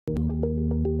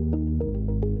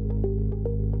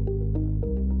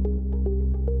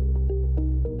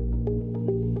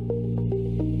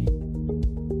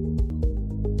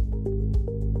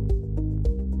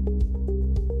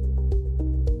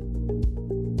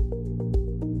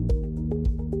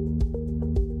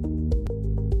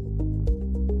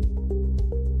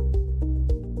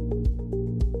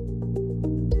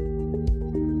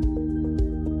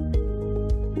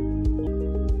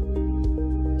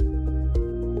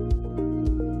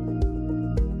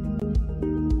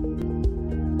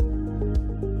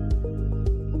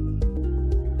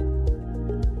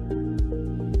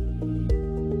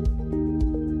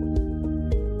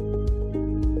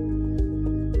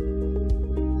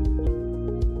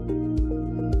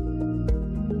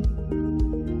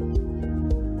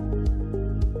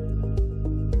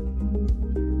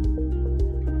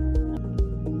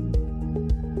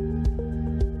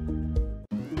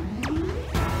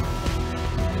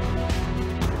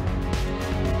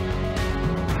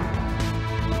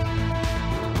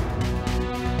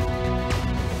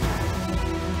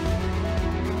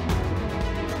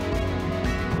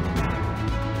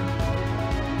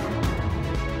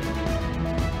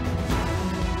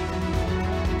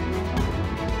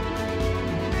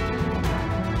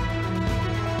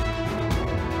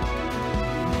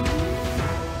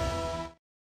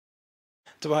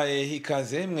Tubahaye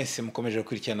ikaze mwese mukomeje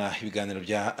gukurikirana ibiganiro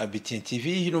bya BTN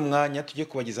TV. Hino umwanya tujye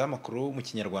kubagezaho amakuru mu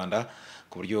Kinyarwanda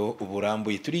ku buryo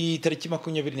burambuye. Turi tariki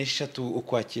 26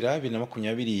 ukwakira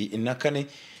 2024,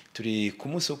 turi ku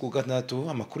munsi wo ku gatandatu.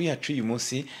 Amakuru yacu uyu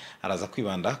munsi araza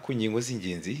kwibanda ku ngingo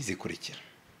z'ingenzi zikurikira.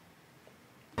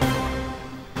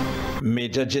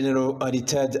 Major General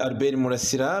Retired Albert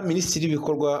Murasira, Minisitiri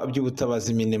w'ibikorwa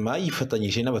by'ubutabazi minema,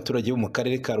 yifatanyije n'abaturage bo mu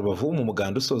karere ka Rubavu mu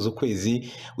muganda usoza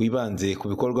ukwezi wibanze ku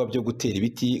bikorwa byo gutera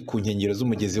ibiti ku nkengero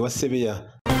z'umugezi wa Sebeya.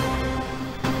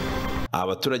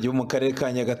 Abaturage bo mu karere ka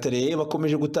Nyagatare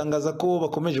bakomeje gutangaza ko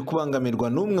bakomeje kubangamirwa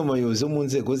n'umwe mu bayobozi bo mu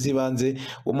nzego z'ibanze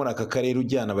wo muri aka karere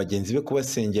ujyana abagenzi be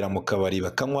kubasengera mu kabari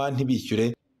bakanywa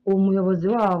ntibishyure. Umuyobozi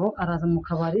wabo araza mu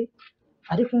kabari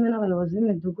ari kumwe n'abayobozi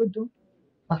b'imidugudu,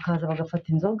 bakaza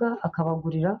bagafata inzoga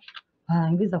akabagurira,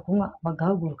 barangiza kunywa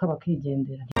bagahaguruka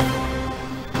bakigendera.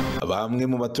 Bamwe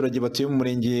mu baturage batuye mu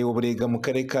murenge wa Burega mu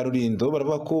karere ka Rulindo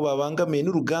baravuga ko babangamiye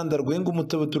n'uruganda rwenga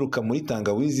umutobe uturuka muri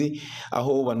tangawizi,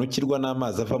 aho banukirwa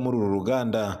n'amazi ava muri uru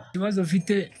ruganda. Ikibazo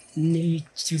mfite ni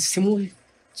ikisimu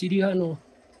kiri hano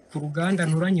ku ruganda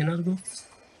nturanye narwo,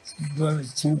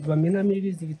 bamenamo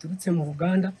ibizi biturutse mu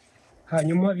ruganda,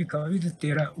 hanyuma bikaba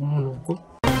bidutera umunuko.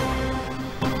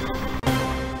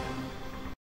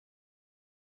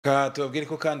 Tubabwire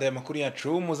ko kandi aya makuru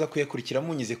yacu muza kuyakurikira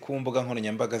munyuze ku mbuga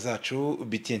nkoranyambaga zacu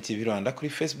BTN TV Rwanda kuri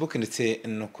Facebook ndetse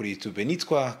no kuri YouTube.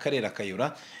 Nitwa Karera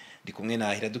Kayura, ndi kumwe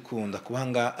na Iradukunda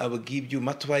kubanga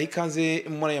bw'ibyuma. Tubaye ikaze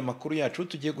muri aya makuru yacu.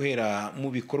 Tugiye guhera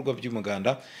mu bikorwa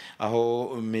by'umuganda,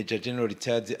 aho Major General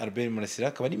Retired Albert Murasira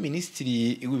akaba ari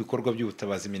Minisitiri w'ibikorwa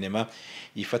by'ubutabazi minema,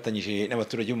 yifatanyije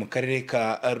n'abaturage bo mu karere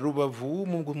ka Rubavu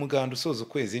mu muganda usoza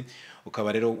ukwezi,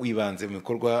 ukaba rero wibanze mu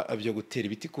bikorwa byo gutera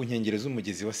ibiti ku nkengero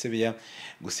z'umugezi wa Sebeya,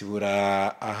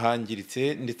 gusibura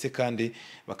ahangiritse ndetse kandi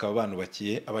bakaba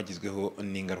banubakiye abagizweho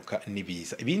n'ingaruka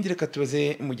n'ibiza. Ibindi reka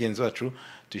tubaze mugenzi wacu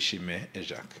Tuyishime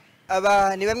Jacques.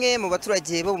 Aba ni bamwe mu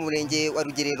baturage bo mu murenge wa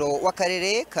Rugerero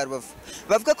w'akarere ka Rubavu,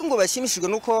 bavuga ko ngo bashimishijwe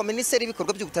nuko Minisiteri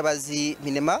w'ibikorwa by'ubutabazi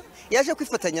minema yaje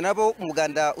kwifatanya nabo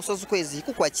umuganda usoza ukwezi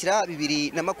kukwakira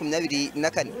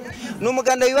 2024. Ni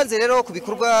umuganda wibanze rero ku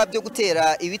bikorwa byo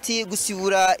gutera ibiti,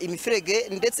 gusibura imiferege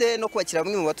ndetse no kwakira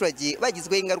bamwe mu baturage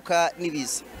bagizweho ingaruka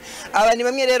n'ibiza. Aba ni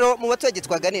bamwe rero mu baturage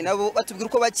twaganiriye nabo batubwira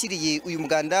uko bakiriye uyu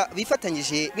muganda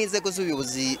bifatanyije n'inzego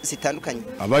z'ubuyobozi zitandukanye.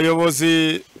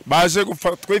 Abayobozi baje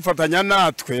twifatanya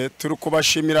natwe turi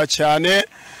kubashimira cyane.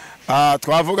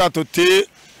 Twavuga tuti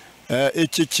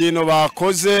iki kintu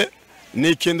bakoze ni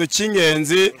ikintu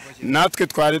cy'ingenzi, natwe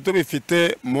twari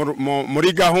tubifite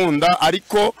muri gahunda,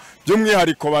 ariko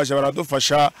by'umwihariko baje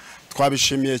baradufasha,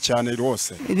 twabishimiye cyane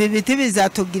rwose. Ibi biti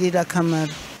bizatugirira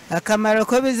akamaro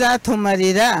ko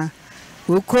bizatumarira,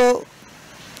 uko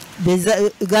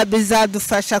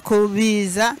bizadufasha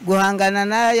kubiza guhangana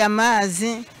n'aya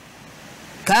mazi,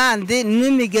 kandi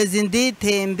n'imigezi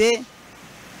nditembe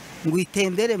ngo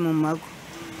itembere mu mago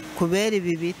kubera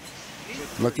ibi biti.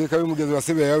 Amateka y'umugezi wa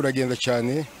Sebeya uragenda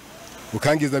cyane,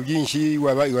 ukangiza byinshi,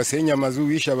 wasenya amazu,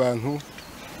 wisha abantu,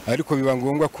 ariko biba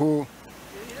ngombwa ko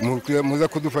muza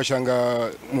kudufasha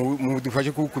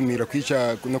mudufashe kukumira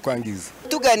kwica no kwangiza.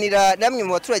 Tuganira namwe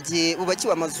mu baturage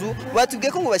bubakiwe amazu,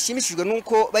 batubwiye ko ngo bashimishijwe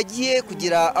nuko bagiye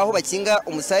kugira aho bakinga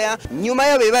umusaya nyuma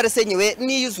yabe barasenyewe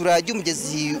n'iyuzura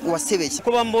ry'umugezi wa Sebeya.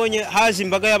 Ko bambonye haje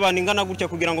imbaga y'abantu ingana gutya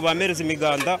kugira ngo bamereze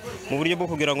imiganda mu buryo bwo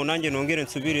kugira ngo nanjye nongere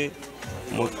nsubire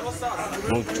mu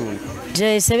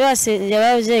Sebeya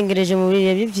yabazengereje mu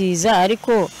bihe byiza,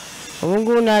 ariko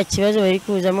ubu nta kibazo bari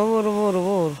kuzamo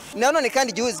buru. Nanone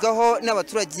kandi gihuzwaho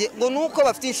n'abaturage ngo nuko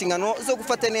bafite inshingano zo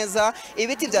gufata neza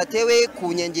ibiti byatewe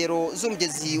ku nkengero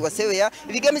z'umugezi wa Sebeya,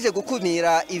 bigamije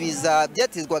gukumira ibiza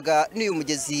byatezwaga n'uyu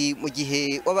mugezi mu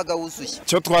gihe wabaga wuzuye.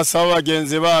 Cyo twasaba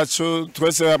bagenzi bacu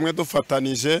twese hamwe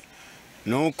dufatanije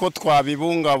nuko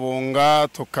twabibungabunga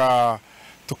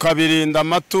tukabirinda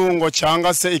amatungo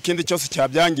cyangwa se ikindi cyose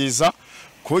cyabyangiza,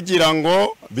 kugira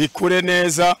ngo bikure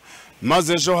neza,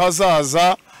 maze ejo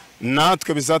hazaza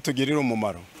natwe bizatugirira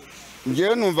umumaro.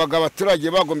 Ngewe numvaga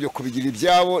abaturage bagombye kubigira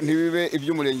ibyabo, ntibibe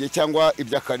iby'umurenge cyangwa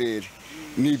iby'akarere.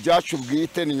 Ni ibyacu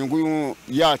bwite, ni inyungu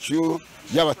yacu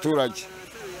y'abaturage,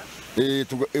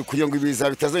 kugira ngo ibiza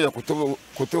bitazajya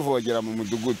kutuvogera mu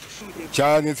mudugudu.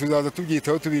 Cyane tuzaza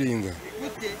tubyitaho, tubirinda,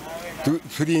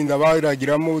 turinda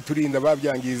baragiramo, turinda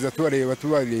babyangiza,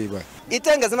 tubareba.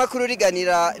 Itangazamakuru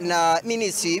riganira na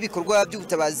Minisitiri w'ibikorwa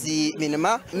by'ubutabazi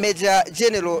minema, Major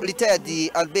General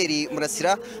Retired Albert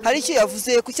Murasira, hari icyo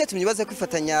yavuze ku cyatumye baza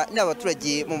kwifatanya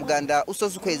n'abaturage mu muganda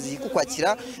usoza ukwezi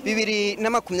kukwakira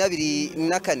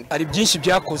 2024. Ari byinshi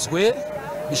byakozwe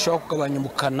bishobora kugabanya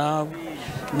ubukana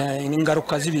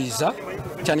n'ingaruka z'ibiza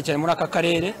cyane cyane muri aka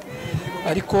karere,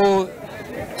 ariko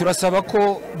turasaba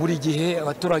ko buri gihe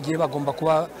abaturage bagomba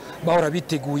kuba bahora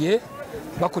biteguye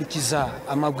bakurikiza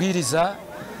amabwiriza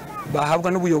bahabwa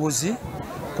n'ubuyobozi,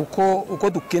 kuko uko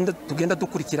tugenda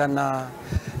dukurikirana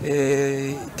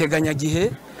teganyagihe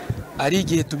ari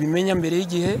igihe tubimenya mbere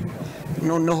y'igihe,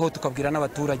 noneho tukabwira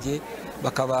n'abaturage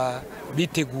bakaba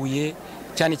biteguye,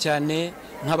 cyane cyane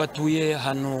nk'abatuye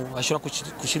hano hashobora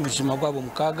gushyira ubuzima bwabo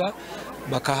mu kaga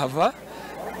bakahava.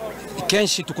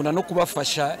 Kenshi tukunda no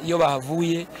kubafasha iyo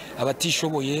bahavuye,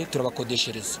 abatishoboye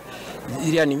turabakodeshereza.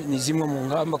 Iriya ni zimwe mu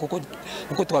ngamba,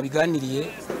 kuko twabiganiriye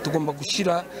tugomba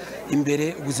gushyira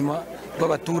imbere ubuzima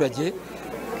bw'abaturage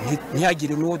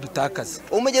ntihagire n'uwo dutakaza.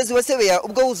 Umugezi wa Sebeya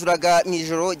ubwo wuzuraga mu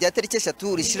ijoro rya tariki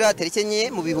 3 rishira tariki 4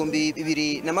 mu bihumbi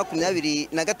 2023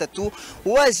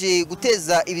 waje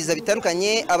guteza ibiza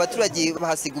bitandukanye, abaturage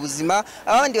bahasiga ubuzima,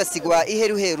 abandi basigwa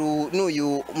iheruheru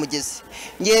n'uyu mugezi.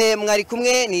 Nge mwari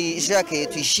kumwe ni Jacques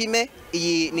Tuyishime,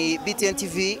 iyi ni BTN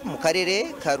TV mu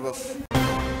karere ka Rubavu.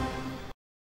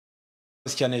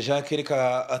 cyane Jacques,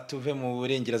 reka atuve mu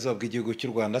burengerazuba bw'igihugu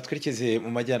cy'u Rwanda twerekeze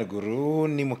mu majyaruguru,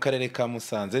 ni mu karere ka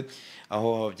Musanze,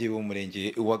 aho ababyeyi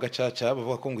b'umurenge wa Gacaca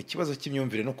bavuga ko ngo ikibazo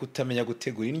cy'imyumvire no kutamenya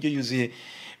gutegura indyo yuzuye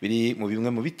biri mu bimwe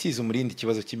mu bitiza umurindi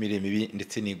ikibazo cy'imirire mibi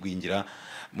ndetse n'igwingira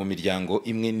mu miryango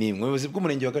imwe n'imwe. Ubuyobozi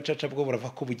bw'umurenge wa Gacaca bwo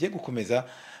buravuga ko bugiye gukomeza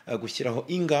gushyiraho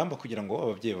ingamba kugira ngo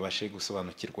ababyeyi babashe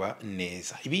gusobanukirwa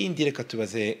neza. Ibindi reka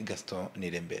tubaze Gaston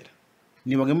Nirembera.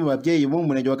 Ni bamwe mu babyeyi bo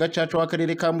mu murenge wa Gacaca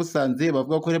w'akarere ka Musanze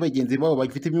bavuga ko bagenzi babo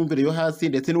bafite imyumvire yo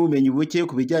hasi ndetse n'ubumenyi buke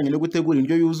ku bijyanye no gutegura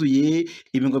indyo yuzuye,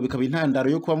 ibi ngo bikaba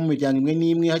intandaro yo kuba mu miryango imwe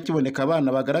n'imwe hakiboneka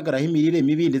abana bagaragaraho imirire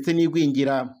mibi ndetse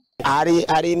n'igwingira.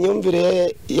 Ari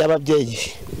imyumvire y'ababyeyi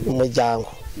mu muryango,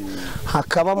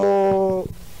 hakabamo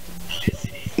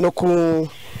no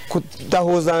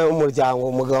kudahuza umuryango,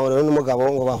 umugabo n'umugabo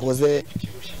ngo bahuze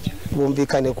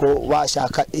bumvikane ko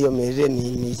bashaka iyo mirire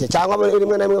ni cyangwa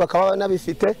rimwe na rimwe bakaba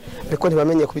nabifite ariko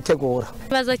ntibamenye kubitegura.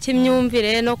 Ikibazo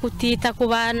cy'imyumvire no kutita ku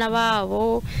bana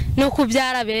babo no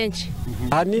kubyara benshi,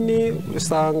 ahanini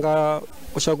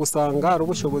ushobora gusanga ari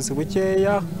ubushobozi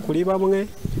bukeya kuri bamwe,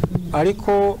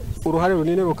 ariko uruhare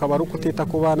runini rukaba ari ukutita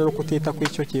ku bana no kutita ku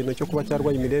icyo kintu cyo kuba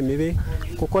cyarwaye imirire mibi,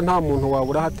 kuko nta muntu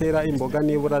wabura hatera imboga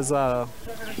nibura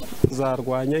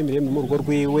zarwanya imirire mu rugo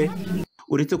rwiwe.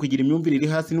 Uretse kugira imyumvire iri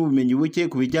hasi n'ubumenyi buke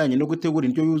ku bijyanye no gutegura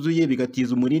indyo yuzuye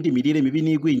bigatiza umurindi imirire mibi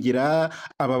n'igwingira,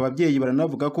 aba babyeyi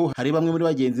baranavuga ko hari bamwe muri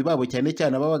bagenzi babo cyane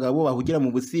cyane ab'abagabo bahugira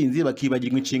mu businzi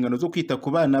bakibagirwa inshingano zo kwita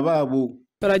ku bana babo.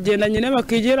 Baragenda nyine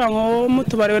bakigira nko mu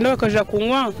tubari wenda bakaja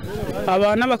kunywa,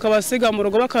 abana bakabasiga mu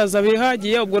rugo bakaza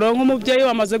bihagiye, ubwo rero nk'umubyeyi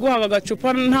wamaze guhaga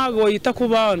agacupa ntago yita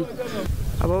ku bana.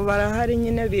 Abo barahari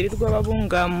nyine birirwa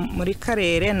babunga muri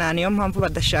karere, na niyo mpamvu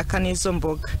badashaka n'izo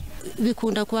mboga.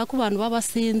 Bikunda kuba ku bantu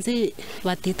b'abasinzi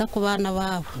batita ku bana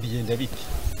babo. Bigenda biti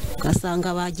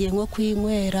gasanga bagiye nko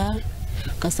kwinywera,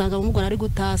 gasanga umugore ari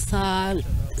gutasa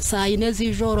saa 4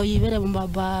 z'ijoro yibere mu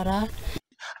mabara.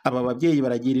 Aba babyeyi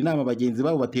baragira inama bagenzi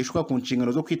babo bateshwa ku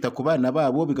nshingano zo kwita ku bana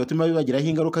babo, bigatuma bibagiraho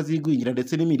ingaruka z'igwingira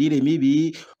ndetse n'imirire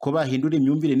mibi, ko bahindura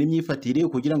imyumvire n'imyifatire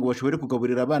kugira ngo bashobore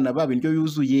kugaburira abana babo indyo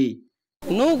yuzuye.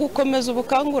 Gukomeza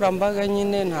ubukangurambaga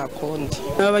nyine nta kundi.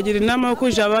 Bagira inama yo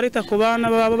kuja barita ku bana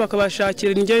babo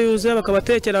bakabashakira indyo yuzuye,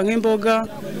 bakabatekera nk'imboga,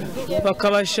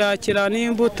 bakabashakira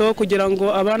n'imbuto kugira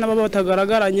ngo abana babo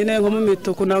batagaragara nyine nko mu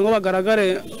mituku, nango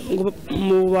bagaragare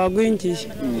mu bagwingiye.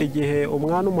 Igihe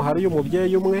umwana umuhari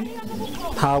y'umubyeyi umwe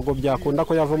ntabwo byakunda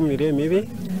ko yava mu mirire mibi,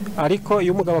 ariko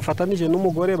iyo umugabo afatanije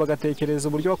n'umugore bagatekereza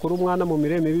uburyo bakura umwana mu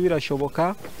mirire mibi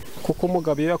birashoboka, kuko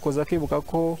umugabo iyo yakoze akibuka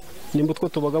ko nimba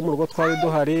utwo tuboga mu rugo twari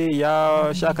duhari,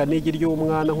 yashaka n'igi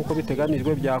ry'umwana nk'uko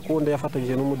biteganijwe byakunda,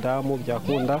 yafatanyije n'umudamu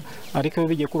byakunda, ariko iyo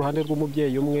bigiye ku ruhande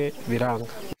rw'umubyeyi umwe biranga.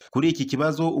 Kuri iki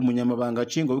kibazo umunyamabanga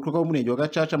nshingwabikorwa w'umurenge wa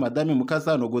Gacaca Madame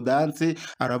Mukasano Godanse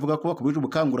aravuga ko bakomeje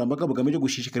ubukangurambaga bugamije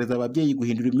gushishikariza ababyeyi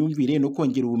guhindura imyumvire no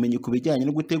kongera ubumenyi ku bijyanye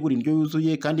no gutegura indyo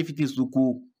yuzuye kandi ifite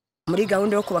isuku. Muri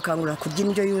gahunda yo kubakangurira kurya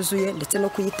indyo yuzuye ndetse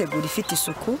no kuyitegura ifite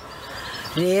isuku,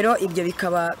 rero ibyo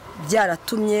bikaba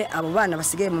byaratumye abo bana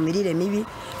basigaye mu mirire mibi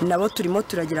nabo turimo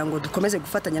turagira ngo dukomeze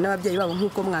gufatanya n'ababyeyi babo.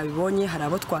 Nk'uko mwabibonye hari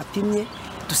abo twapimye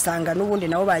dusanga n'ubundi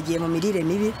nabo bagiye mu mirire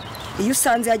mibi. Iyo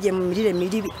usanze yagiye mu mirire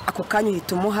mibi ako kanya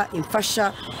uhita umuha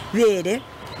imfasha bere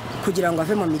kugira ngo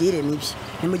ave mu mirire mibi.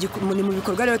 Ni mu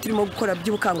bikorwa rero turimo gukora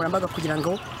by'ubukangurambaga kugira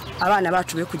ngo abana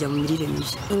bacu be kujya mu mirire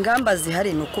mibi. Ingamba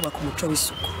zihari ni ukubaka umuco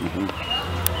w'isuku.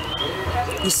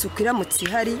 Isuku iramutse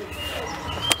ihari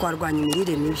twarwanya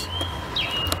imirire mibi.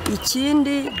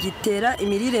 Ikindi gitera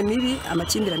imirire mibi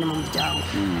amakimbirane mu muryango.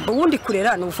 Ubundi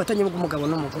kurera ni ubufatanye bw'umugabo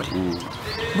n'umugore.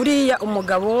 Buriya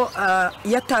umugabo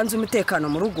yatanze umutekano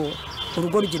mu rugo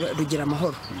urugo rugira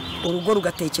amahoro, urugo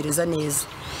rugatekereza neza.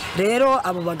 Rero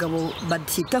abo bagabo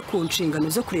batita ku nshingano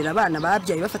zo kurera abana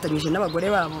babyaye bafatanyije n'abagore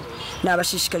babo,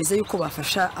 nabashishikariza yuko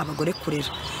bafasha abagore kurera,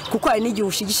 kuko hari n'igihe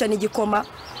ushigisha n'igikoma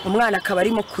umwana akaba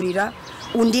arimo kurira,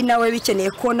 undi nawe bikeneye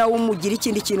ko nawe umugira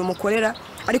ikindi kintu umukorera,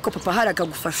 ariko papa hari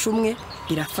akagufasha umwe,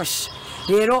 birafasha.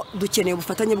 Rero dukeneye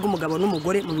ubufatanye bw'umugabo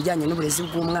n'umugore mu bijyanye n'uburezi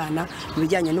bw'umwana, mu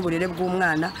bijyanye n'uburere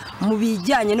bw'umwana, mu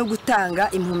bijyanye no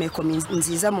gutanga impumeko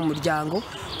nziza mu muryango,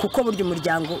 kuko burya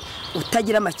umuryango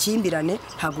utagira amakimbirane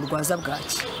ntabwo urwaza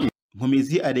bwaki.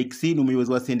 Nkomezi Alexis ni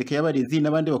umuyobozi wa sendika y'abarezi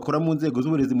n'abandi bakora mu nzego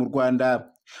z'uburezi mu Rwanda.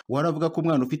 Waravuga ko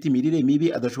umwana ufite imirire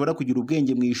mibi adashobora kugira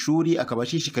ubwenge mu ishuri, akaba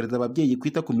ashishikariza ababyeyi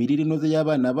kwita ku mirire inoze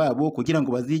y'abana babo kugira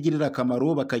ngo bazigirire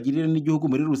akamaro bakagirire n'igihugu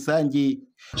muri rusange.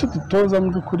 Icyo dutoza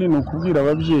mu by'ukuri ni ukubwira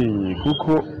ababyeyi,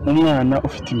 kuko umwana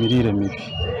ufite imirire mibi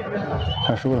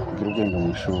ntashobora kugira ubwenge mu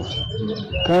ishuri,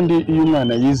 kandi iyo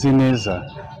umwana yize neza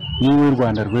niwe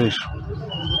Rwanda rw'ejo,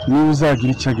 niwe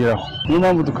uzagira icyo ageraho. Niyo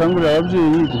mpamvu dukangurira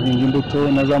ababyeyi guhinga imbuto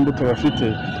na za mbuto bafite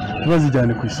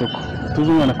ntibazijyane ku isoko. Tuzi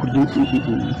umwana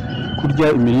kurya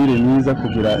imirire myiza,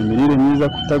 kugira imirire myiza,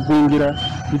 kutagwingira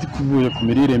bituvuye ku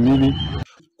mirire mibi.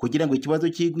 Kugira ngo ikibazo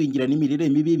cy'igwingira n'imirire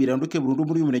mibi biranduke burundu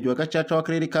muri uyu murenge wa Gacaca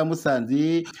w'akarere ka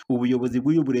Musanze, ubuyobozi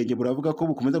bw'uyu murenge buravuga ko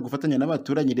bukomeza gufatanya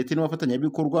n'abaturage ndetse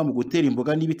n'abafatanyabikorwa mu gutera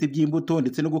imboga n'ibiti by'imbuto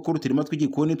ndetse no gukora uturima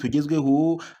tw'igikoni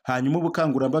tugezweho, hanyuma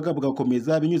ubukangurambaga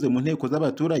bugakomeza binyuze mu nteko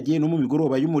z'abaturage no mu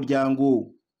migoroba y'umuryango.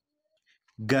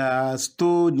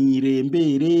 Gaston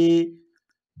Nirembere,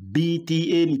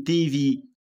 BTN TV.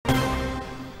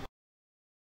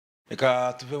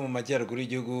 Reka tuve mu majyaruguru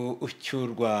y'igihugu cy'u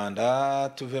Rwanda,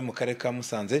 tuve mu karere ka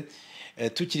Musanze,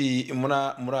 tukiri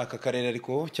muri aka karere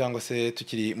ariko cyangwa se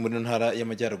tukiri muri ntara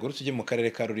y'amajyaruguru, tujye mu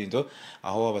karere ka Rulindo,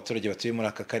 aho abaturage batuye muri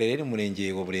aka karere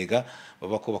umurenge wa Burega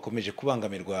baba ko bakomeje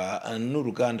kubangamirwa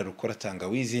n'uruganda rukora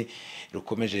tangawizi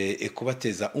rukomeje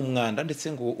kubateza umwanda,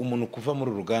 ndetse ngo umuntu kuva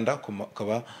muri uruganda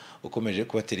akaba ukomeje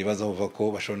kubatera ibibazo, aho bavuga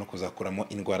ko bashobora no kuzakuramo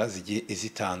indwara zigiye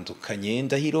zitandukanye.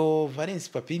 Ndahiro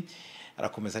Valence Papi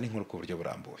arakomeza n'inkuru ku buryo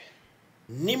burambuye.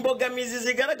 N'imbogamizi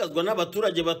zigaragazwa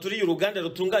n'abaturage baturiye uruganda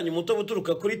rutunganya umutobe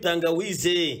uturuka kuri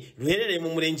tangawize ruherereye mu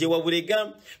murenge wa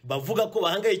Burega, bavuga ko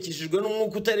bahangayikishijwe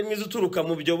n'umwuka utari mwiza uturuka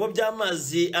mu byobo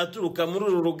by'amazi aturuka muri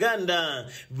uru ruganda,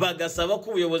 bagasaba ko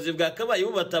ubuyobozi bwakabaye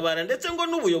bubatabara, ndetse ngo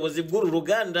n'ubuyobozi bw'uru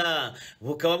ruganda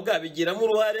bukaba bwabigiramo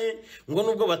uruhare, ngo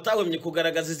nubwo batahwemye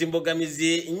kugaragaza izi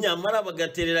mbogamizi nyamara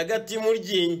bagaterera agati mu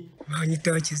ryinyo.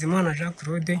 Banyita Hakizimana Jean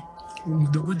Claude,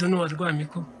 umudugudu n'uwa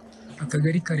Rwamiko,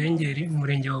 akagari Karengeri,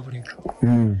 umurenge wa Burega.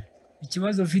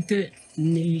 Ikibazo ufite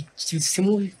ni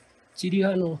ikisimu kiri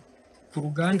hano ku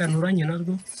ruganda nturanye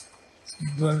narwo,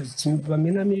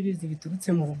 bamenamo ibizi biturutse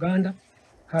mu ruganda,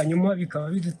 hanyuma bikaba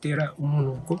bidutera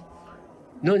umunuko,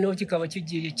 noneho kikaba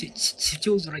kigiye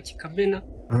cyuzura kikamena.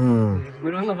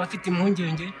 Rero nkaba afite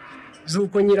impungenge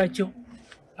z'uko nyiracyo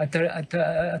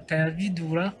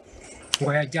atayabidura ngo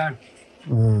ayajyane.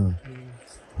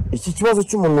 Iki kibazo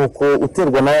cy'umunuko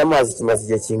uterwa n'aya mazi kimaze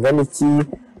igihe kingana iki,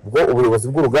 ubwo ubuyobozi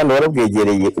bw'uruganda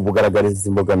warabwegereye ubugaragariza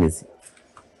izi mbogamizi?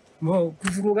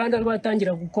 Kuva uruganda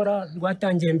rwatangira gukora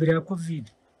rwatangiye mbere ya Covid,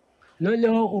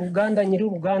 noneho uruganda nyiri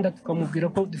uruganda tukamubwira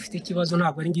ko dufite ikibazo,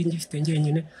 ntabwo ari njye ngifite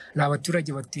njyenyine, ni abaturage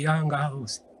batuye aha ngaha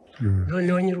hose.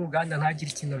 Noneho nyiri uruganda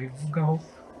ntagire ikintu abivugaho,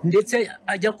 ndetse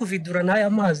ajya kuvidura n'aya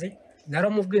mazi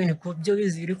naramubwiye ni ko byo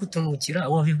biziri kutunukira,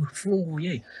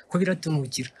 wabifunguye ko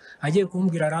biratunukira. Agiye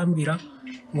kumbwira arambira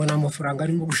ngo na amafaranga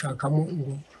arimo gushakamo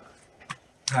ngo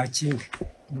nta kindi.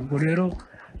 Ubwo rero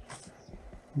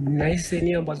nahise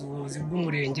niyambaza ubuyobozi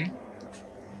bw'umurenge,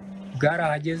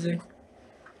 bwarahageze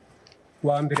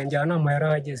wa mbere njyanama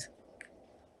yarahageze,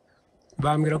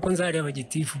 bambwira ko nzareba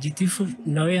gitifu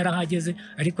nawe yarahageze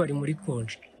ariko ari muri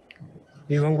konje.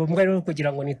 Biba ngombwa rero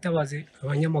kugira ngo nitabaze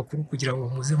abanyamakuru kugira ngo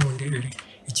muze mundebere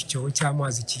iki cyobo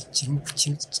cy'amazi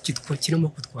kirimo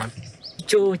kutwandura.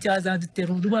 Icyo cyazadutera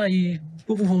uburwayi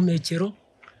bw'ubuhumekero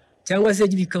cyangwa se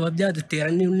bikaba byadutera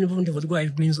n'ubundi burwayi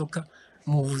bw'inzoka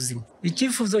mu buzima.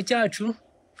 Icyifuzo cyacu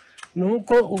ni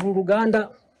uko uru ruganda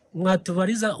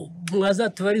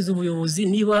mwazatubariza ubuyobozi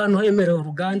niba hano hemerewe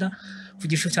uruganda ku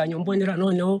gishushanyo mbonera,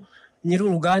 noneho nyiri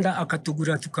uruganda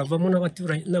akatugurira tukavamo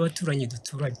n'abaturanyi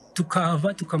duturanye,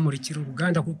 tukahava tukamurikira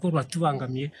uruganda kuko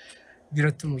batubangamiye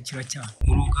biratumukira cyane.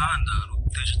 Uruganda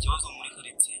ruteje ikibazo muri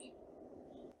karitsiye,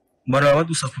 baraba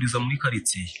badusakuriza muri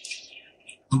karitsiye,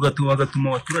 bagatuma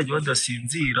abaturage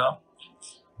badasinzira,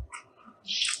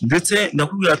 ndetse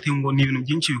ndakubwira ati ngo ni ibintu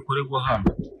byinshi bikorerwa hano.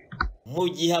 Mu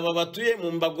gihe aba batuye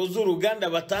mu mbago z'uruganda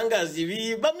batangaza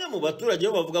ibi, bamwe mu baturage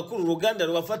bo bavuga ko uru ruganda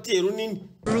rubafatiye runini.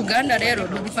 Uruganda rero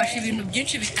rudufasha ibintu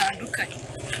byinshi bitandukanye,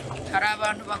 hari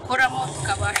abantu bakoramo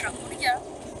tukabasha kurya bararya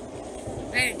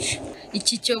benshi.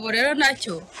 Iki cyobo rero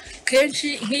nacyo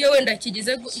kenshi nk'iyo wenda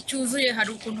kigize cyuzuye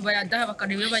hari ukuntu bayadaha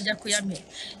bakareba bajya kuyamera.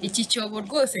 Iki cyobo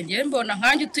rwose ngiye mbona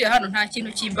nkanjye utuye hano nta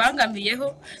kintu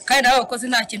kimbangamiyeho kandi nabo bakozi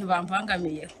nta kintu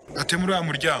bambangamiyeho. Ate muri wa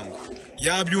muryango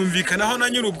yabyumvikanaho na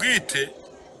nyir'ubwite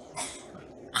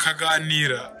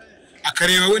akaganira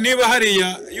akareba niba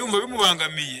hariya yumva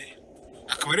bimubangamiye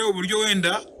akaba areba uburyo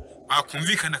wenda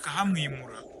bakumvikana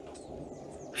akahamwimura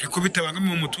ariko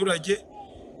bitabangamiye umuturage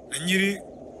na nyiri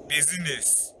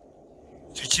business.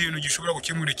 Icyo kintu gishobora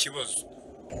gukemura ikibazo.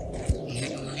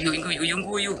 Uyu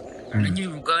nguyu na nyiri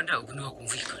uruganda ubu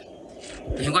ntibakumvikana.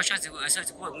 Uyu nguyu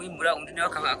ashatse kuba mwimura undi nawe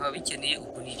akaba bikeneye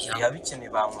ubu ni ibyabo. Yabikeneye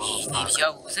bamuha. Ni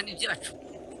ibyabo gusa ni ibyacu.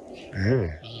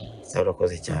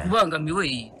 Urakoze cyane.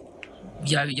 Kubangamiwe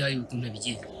byawe ukuntu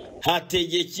bigenda.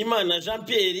 Hategekimana Jean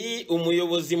Pierre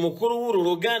umuyobozi mukuru w'uru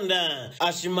ruganda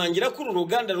ashimangira ko uru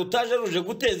ruganda rutaje ruje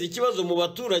guteza ikibazo mu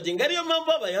baturage ngo ariyo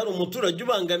mpamvu abaye hari umuturage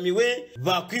ubangamiwe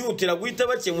bakwihutira guhita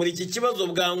bakemura iki kibazo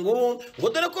bwangu ngo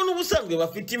dore ko n'ubusanzwe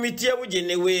bafite imiti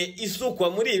yabugenewe isukwa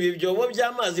muri ibi byobo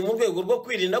by'amazi mu rwego rwo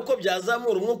kwirinda ko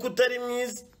byazamura umwuka utari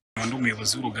mwiza. Ndi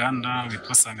umuyobozi w'uruganda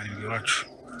witwa Sanganirwa Iwacu,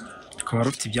 tukaba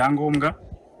rufite ibyangombwa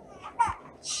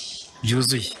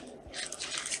byuzuye.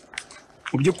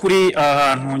 Mu by'ukuri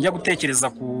ahantu njya gutekereza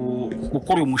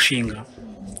gukora uyu mushinga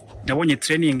nabonye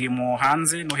training mu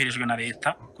hanze noherejwe na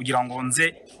leta kugira ngo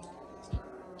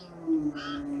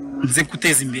nze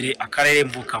guteza imbere akarere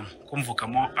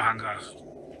mvukamo ahangaha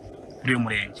kuri uyu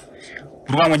murenge.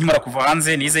 Urwango nkimara kuva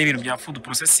hanze nize ibintu bya food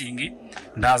processing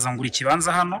ndaza ngura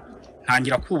ikibanza hano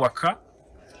ntangira kubaka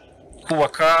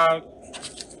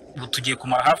tugiye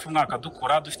kumara hafi umwaka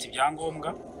dukora dufite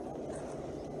ibyangombwa.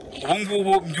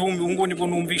 Ubu ngubu nibwo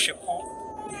numvishe ko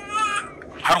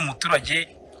hari umuturage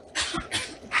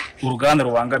uruganda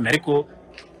rubangamiye ariko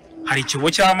hari icyobo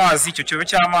cy'amazi. Icyo cyobo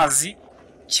cy'amazi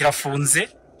kirafunze.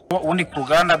 Ubundi ku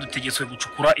ruganda dutegetswe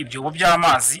gucukura ibyobo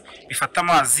by'amazi bifata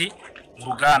amazi mu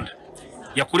ruganda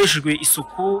yakoreshejwe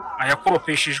isuku,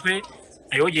 ayakoropeshejwe,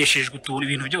 ayogeshejwe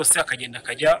ibintu byose akagenda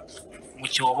akajya mu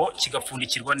cyobo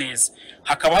kigapfundikirwa neza.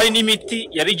 Hakaba hari n'imiti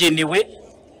yabigenewe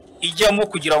ijyamo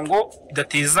kugira ngo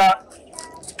idateza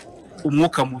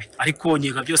umwuka mubi, ariko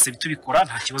nyega byose bitubikora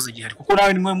nta kibazo gihari kuko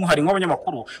nawe nimwe muhari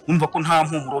nk'abanyamakuru mwumva ko nta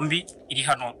mpumuro mbi iri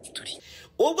hano turi.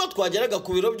 Ubwo twageraga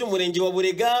ku biro by'umurenge wa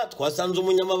Burega twasanze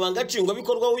umunyamabanga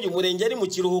nshingwabikorwa w'uyu murenge ari mu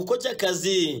kiruhuko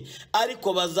cy'akazi,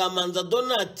 ariko Bazamanza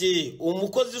Donati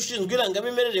umukozi ushinzwe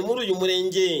irangamimerere muri uyu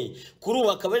murenge kuri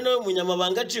ubu akaba ari nawe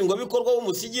umunyamabanga nshingwabikorwa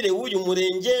w'umusigire w'uyu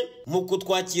murenge. Mu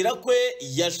kutwakira kwe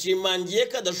yashimangiye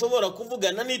ko adashobora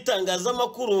kuvugana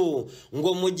n'itangazamakuru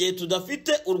ngo mu gihe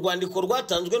tudafite urwandiko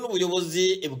rwatanzwe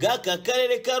n'ubuyobozi bw'aka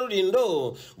karere ka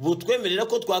Rulindo butwemerera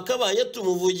ko twakabaye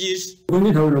tumuvugisha.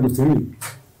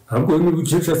 Ahubwo niba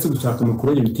ushaka gushaka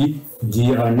amakuru y'ibiti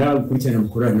byihana gukurikirana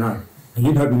amakuru nawe iyi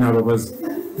ntabwo nababaza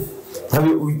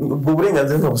ubwo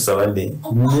burenganzira nko gusaba nde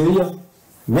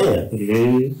meya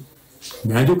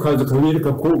nanjye ukaza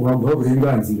ukabereka ko waguha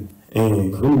uburenganzira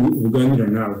uganira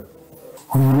nawe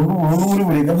ubu muri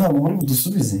Burega ntabwo muri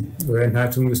budusubize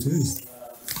ntacyo musubize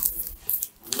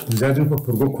uzaze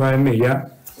urupapuro rwo kwa meya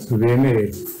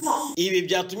tubemerera. Ibi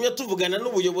byatumye tuvugana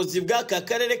n'ubuyobozi bw'aka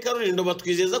karere ka Rulindo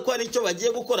batwizeza ko hari icyo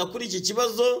bagiye gukora kuri iki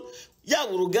kibazo,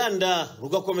 yaba uruganda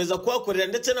rugakomeza kuhakorera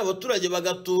ndetse n'abaturage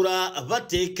bagatura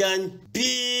batekanye.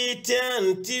 BTN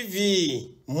TV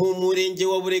mu murenge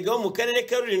wa Burega wo mu karere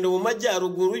ka Rulindo mu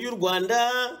majyaruguru y'u Rwanda,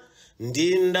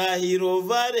 Ndindahiro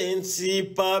Valence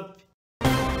Papi.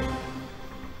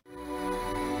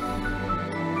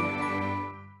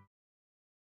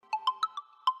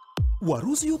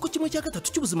 Waruzi yuko kimwe cya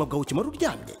gatatu cy'ubuzima bwawe kimara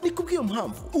uryamye? Ni kubw'iyo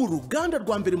mpamvu uruganda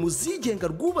rwa mbere mu zigenga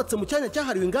rwubatse mu cyanya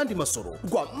cyahariwe inganda Masoro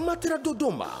rwa Matera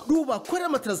Dodoma rubakorera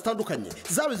matera zitandukanye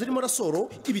zabe zirimo rasoro,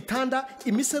 ibitanda,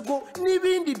 imisego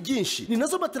n'ibindi byinshi. Ni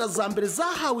nazo matera za mbere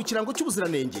zahawe ikirango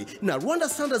cy'ubuziranenge na Rwanda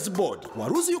Standards Board.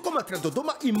 Waruzi yuko Matera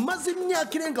Dodoma imaze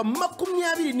imyaka irenga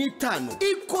 25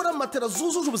 ikora matera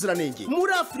zujuje ubuziranenge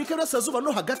muri Afurika y'Iburasirazuba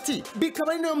no hagati,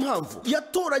 bikaba ari nayo mpamvu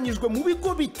yatoranyijwe mu bigo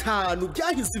 5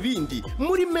 byahize ibindi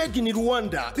muri Made in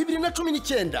Rwanda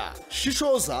 2019.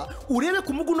 Shishoza urebe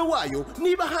ku muguno wayo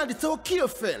niba handitseho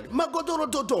Kiofel Magodoro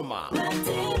Dodoma.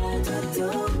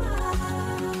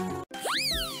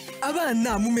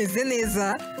 Abana mumeze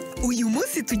neza, uyu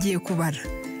munsi tugiye kubara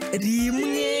 1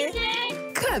 2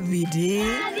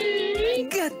 3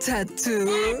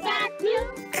 4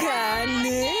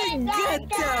 kane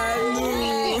gatanu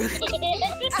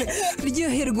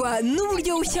ryoherwa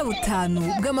n'uburyo bushya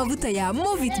butanu bw'amavuta ya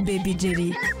Movit Baby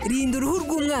Jelly. Rinda uruhu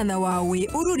rw'umwana wawe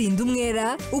ururinda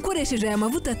umwera ukoresheje aya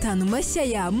mavuta atanu mashya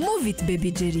ya Movit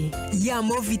Baby Jelly. Ya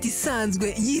Movit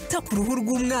isanzwe yita ku ruhu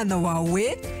rw'umwana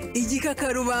wawe,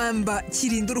 igikakarubamba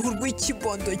kirinda uruhu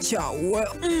rw'ikibondo cyawe,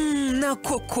 na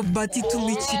kokobati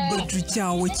ituma ikibondo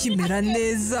cyawe kimera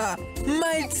neza,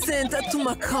 Mild Scent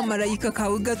atuma kamarayika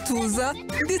kawe gatuza,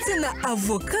 ndetse na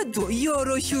avocado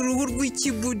yoroshya uruhu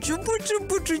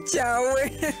rw'ikibujubujubuju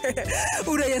cyawe.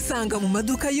 Urayasanga mu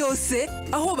maduka yose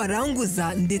aho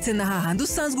baranguza ndetse na hahandi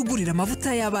usanzwe ugurira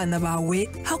amavuta y'abana bawe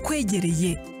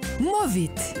hakwegereye.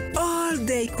 Movit All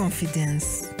Day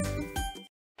Confidence.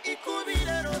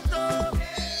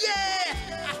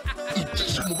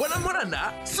 Mubona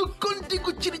morana sukundi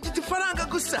gukirigita ifaranga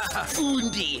gusa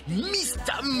undi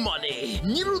Mr Money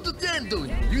nyirudutendo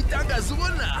yutangaza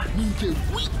ubona nge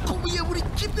wikubiye buri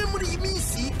kimwe muri iyi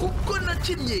minsi kuko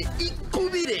nakinnye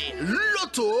ikubire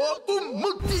loto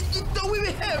umutigito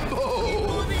w'ibihembo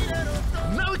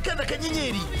nawe kandi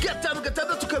akanyenyeri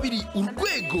 562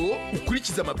 urwego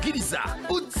ukurikiza amabwiriza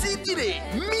utsindire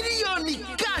miliyoni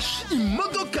cash,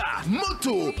 imodoka,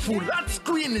 moto, flat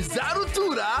screen za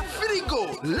rutura, firigo,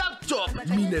 laptop,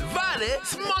 minervare,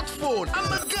 smartphone,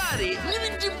 amagare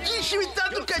n'ibindi byinshi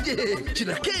bitandukanye.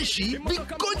 Kina kenshi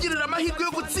bikongerera amahirwe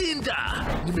yo gutsinda.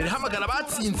 Nimero hamagara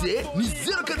batsinze ni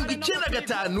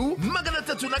 0795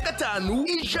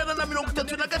 305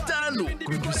 135.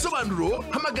 Ku bindi bisobanuro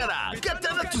hamagara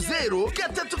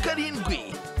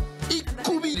 603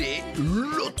 ikubire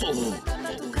loto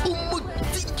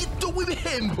umutigito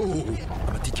w'ibihembo.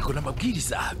 Amategeko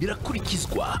n'amabwiriza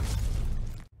birakurikizwa.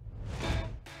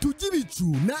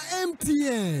 Tujibicu na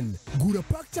MTN. Gura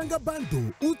pack cyangwa bando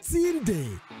utsinde.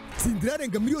 Tsindira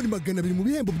renga miliyoni 200 mu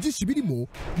bihembo byinshi birimo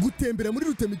gutembera muri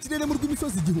rutemikirere mu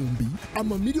rw'imisozi igihumbi,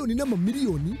 amamiliyoni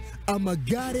n'amamiliyoni,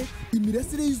 amagare,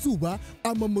 imirasire y'izuba,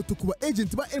 amamoto kuba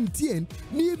agent ba MTN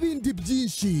n'ibindi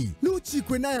byinshi.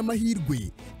 Ntukikwe n'aya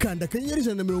mahirwe. Kanda akanyenyeri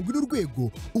 140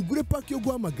 urwego ugure pack yo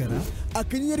guhamagara,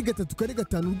 akanyenyeri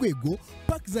 345 urwego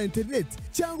pack za internet,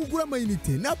 cyangwa ugura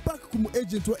amayinite na pack ku mu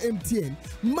agent wa MTN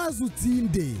maze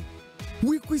utsinde.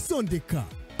 Wikwisondeka.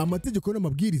 Amategeko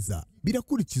n'amabwiriza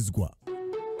birakurikizwa.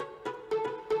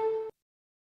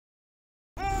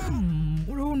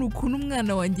 Urabona ukuntu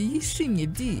umwana wanjye yishimye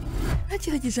di.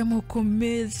 Nagerageje amoko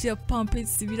menshi ya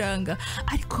pampers biranga,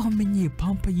 ariko wamenye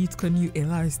pampa yitwa New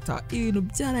Elio Star ibintu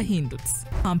byarahindutse.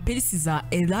 Pampers za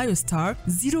Elio Star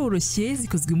ziroroshye,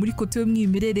 zikozwe muri koto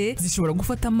y'umwimerere, zishobora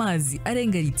gufata amazi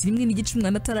arenga litiro 1.5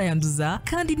 umwana atarayanduza,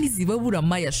 kandi ntizibabura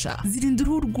amayasha. Zirinda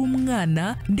uruhu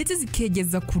rw'umwana ndetse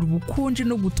zikegeza ku rubukonje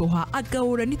no gutoha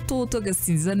agahora n'itoto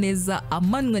agasinza neza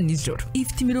amanywa nijoro.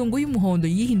 Ifite imirongo y'umuhondo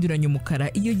yihinduranya umukara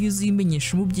iyo yuzuye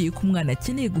imenyesha umubyeyi ko umwana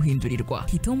akeneye guhindurirwa.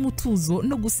 Hitamo umutuzo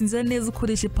no gusinzira neza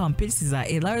ukoreshe pampers za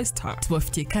Elio Star.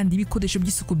 Tubafitiye kandi ibikoresho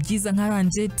by'isuku byiza nka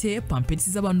ranjete, pampers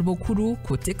z'abantu bakuru,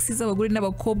 kotex z'abagore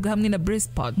n'abakobwa hamwe na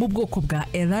breast pad mu bwoko bwa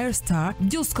Elio Star.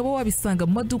 Byose ukaba wabisanga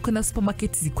mu maduka na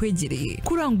supermarket zikwegereye.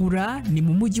 Kurangura ni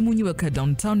mu mujyi mu nyubako ya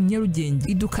downtown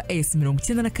Nyarugenge, iduka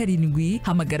S97,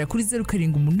 hamagara kuri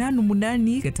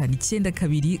 0788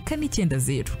 592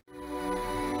 490.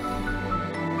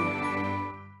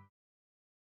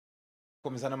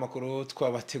 Komeza n'amakuru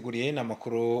twabateguriye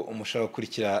n'amakuru umushaka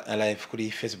gukurikira live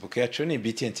kuri Facebook yacu ni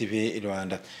BTN TV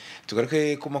Rwanda.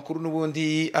 Tugaruke ku makuru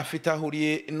n'ubundi afite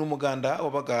ahuriye n'umuganda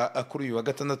wabaga kuri uyu wa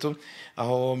gatandatu,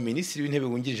 aho Minisitiri w'Intebe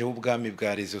wungirije w'ubwami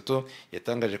bwa Lesotho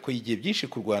yatangaje ko yigiye byinshi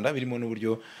ku Rwanda birimo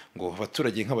n'uburyo ngo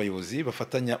abaturage nk'abayobozi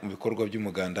bafatanya mu bikorwa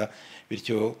by'umuganda,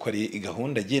 bityo ko ari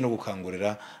gahunda agiye no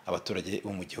gukangurira abaturage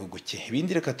bo mu gihugu cye.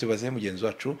 Ibindi reka tubaze mugenzi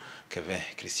wacu Kevin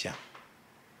Christian.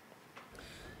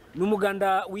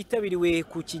 N'umuganda witabiriwe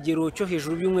ku kigero cyo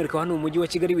hejuru by'umwihariko hano mu mujyi wa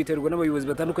Kigali, witabirwa n'abayobozi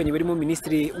batandukanye barimo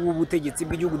Minisitiri w'ubutegetsi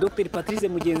bw'igihugu Dr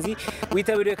Patrice Mugenzi,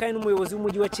 witabiriwe kandi n'umuyobozi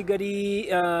w'umujyi wa Kigali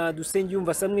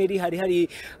Dusengiyumva Samuel, hari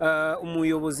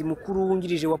umuyobozi mukuru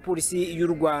wungirije wa polisi y'u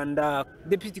Rwanda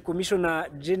Deputy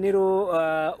Commissioner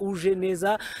General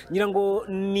Ujeneza. Nyirango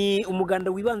ni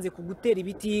umuganda wibanze ku gutera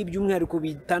ibiti by'umwihariko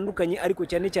bitandukanye, ariko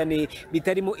cyane cyane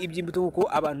bitarimo iby'imbuto nk'uko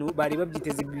abantu bari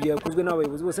babyiteze byakozwe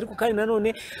n'abayobozi bose, ariko kandi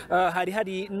nanone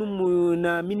hari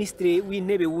na Minisitiri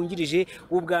w'Intebe wungirije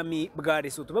w'ubwami bwa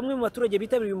Lesotho. Bamwe mu baturage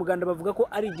bitabiriye umuganda bavuga ko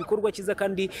ari igikorwa cyiza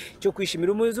kandi cyo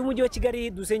kwishimira. Umuyobozi w'umujyi wa Kigali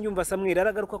Dusengiyumva Samuel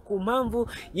aragaruka ku mpamvu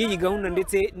y'iyi gahunda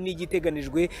ndetse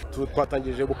n'igiteganijwe.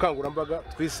 Twatangije ubukangurambaga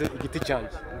twise igiti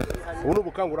cyanjye. Ubu ni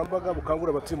ubukangurambaga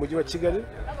bukangurira abatuye umujyi wa Kigali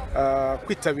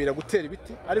kwitabira gutera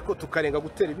ibiti, ariko tukarenga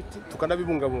gutera ibiti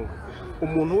tukanabibungabunga.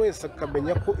 Umuntu wese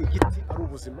akamenya ko igiti ari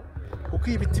ubuzima, kuko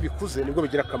iyo ibiti bikuze nibwo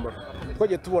bigira akamaro.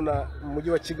 Twagiye tubona mu mujyi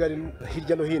wa Kigali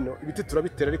hirya no hino ibiti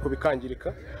turabitera ariko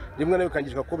bikangirika, rimwe na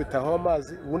bikangirika ko bitahawe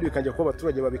amazi, ubundi bikangira ko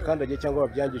abaturage babikandagiye cyangwa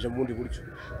babyangije mu bundi buryo.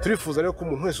 Turifuza rero ko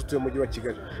umuntu wese utuye mu mujyi wa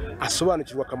Kigali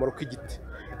asobanukirwa akamaro k'igiti,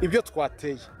 ibyo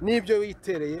twateye n'ibyo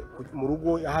yitereye mu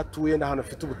rugo aho atuye n'ahantu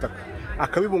afite ubutaka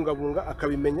akabibungabunga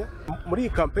akabimenya. Muri iyi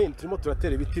campaign turimo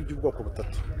turatera ibiti by'ubwoko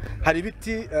butatu. Hari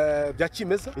ibiti bya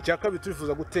kimeza, icya kabiri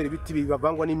turifuza gutera ibiti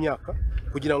bibavangwa n'imyaka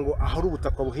kugira ngo ahari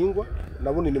ubutaka buhingwa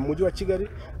na bunini mu mujyi wa Kigali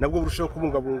nabwo burushaho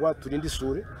kubungabungwa, turinde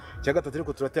isuri. Icya gatatu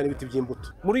ariko turatera n'ibiti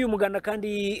by'imbuto. Muri uyu muganda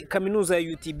kandi kaminuza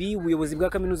ya UTB, ubuyobozi bwa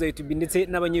kaminuza ya UTB ndetse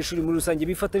n'abanyeshuri muri rusange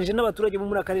bifatanyije n'abaturage bo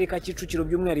muri akarere ka Kicukiro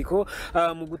by'umwihariko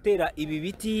mu gutera ibi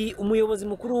biti. Umuyobozi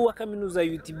mukuru wa kaminuza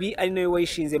ya UTB ari nawe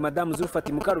wayishinze Madame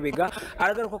Zulfati Mukarubega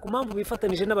aragaruka ku mpamvu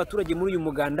bifatanyije n'abaturage muri uyu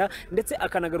muganda ndetse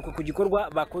akanagaruka ku gikorwa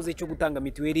bakoze cyo gutanga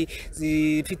mituweli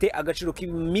zifite agaciro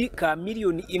ka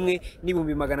miliyoni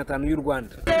 1,500,000 y'u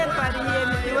Rwanda. Twariye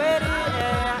mituweli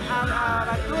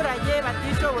abaturage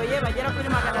batishoboye bagera kuri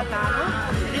 500.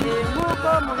 Nk'uko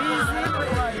mubizi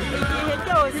igihe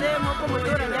cyose nk'uko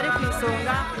umuturage ari ku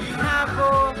isonga ntabwo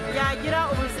yagira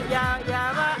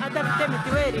yaba adafite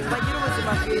mituweli ngo agire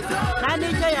ubuzima bwiza, nta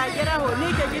n'icyo yageraho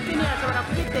n'icyo giti ntiyashobora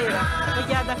kugitera mu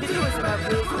gihe adafite ubuzima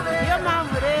bwiza. Niyo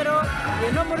mpamvu rero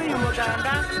no muri uyu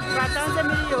muganda twatanze 1,5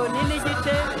 miliyoni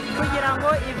kugira ngo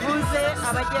ivuze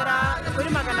abagera kuri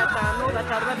 500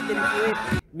 batari bafite mituweli.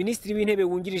 Minisitiri w'intebe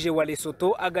wungirije wa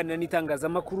Lesotho aganira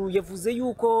n'itangazamakuru yavuze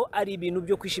yuko ari ibintu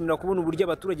byo kwishimira kubona uburyo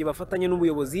abaturage bafatanya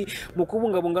n'ubuyobozi mu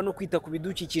kubungabunga no kwita ku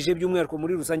bidukikije by'umwihariko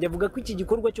muri rusange. Avuga ko iki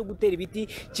gikorwa cyo gutera ibiti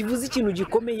kivuze ikintu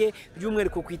gikomeye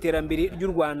by'umwihariko ku iterambere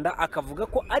ry'u Rwanda, akavuga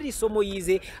ko ari isomo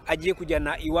yize agiye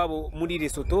kujyana iwabo muri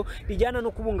Lesotho rijyana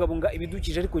no kubungabunga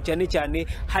ibidukikije ariko cyane cyane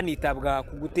hanitabwa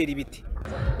ku gutera ibiti.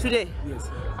 Today,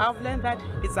 I've learned that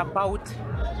it's about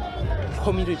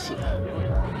community.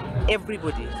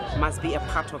 Everybody must be a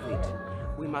part of it.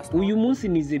 Uyu munsi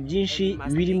nize byinshi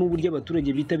birimo uburyo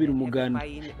abaturage bitabira umuganda.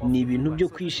 Ni ibintu byo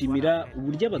kwishimira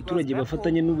uburyo abaturage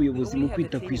bafatanya n'ubuyobozi mu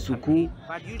kwita ku isuku.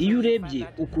 Iyo urebye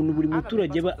ukuntu buri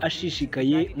muturage aba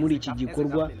ashishikaye muri iki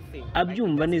gikorwa,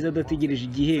 abyumva neza adategereje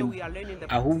igihembo,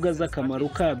 ahubwo azi akamaro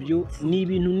kabyo, ni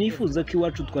ibintu nifuza ko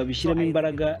iwacu twabishyiramo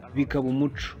imbaraga bikaba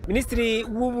umuco. Minisitiri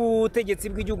w'ubutegetsi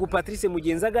bw'igihugu Patrice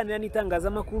Mugenzi aganira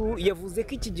n'itangazamakuru yavuze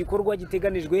ko iki gikorwa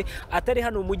giteganijwe atari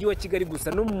hano mu mujyi wa Kigali gusa,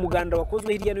 no mu muganda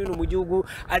wakozwe hirya no hino mu gihugu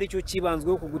aricyo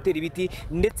kibanzweho ku gutera ibiti,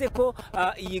 ndetse ko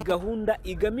iyi gahunda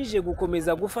igamije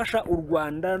gukomeza gufasha u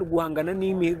Rwanda guhangana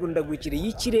n'imihindagurikire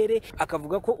y'ikirere.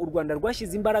 Akavuga ko u Rwanda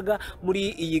rwashyize imbaraga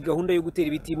muri iyi gahunda yo gutera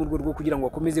ibiti mu rwego rwo kugira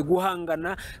ngo bakomeze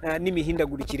guhangana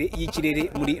n'imihindagurikire y'ikirere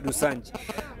muri rusange.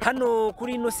 Hano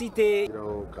kuri ino site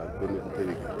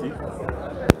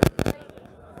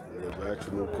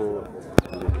nuko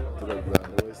umuturage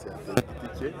wese yatera igiti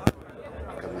cye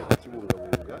akamenya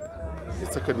kukibungabunga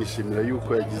ndetse akanishimira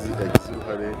yuko yagize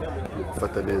uruhare mu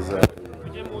gufata neza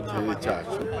ikirere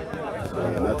cyacu.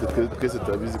 Natwe twese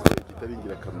turabizi ko igiti ari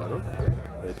ingirakamaro.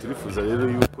 Turifuza rero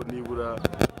yuko nibura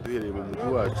duhereye mu mujyi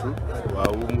wacu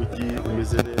waba umujyi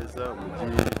umeze neza,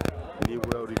 umujyi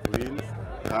nibura uri green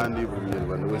kandi buri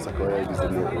munyarwanda wese akaba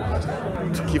yagizemo uruhare.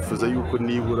 Tukifuza yuko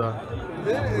nibura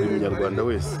buri munyarwanda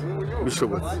wese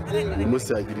bishobotse uyu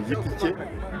munsi yagira igiti cye,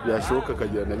 byashoboka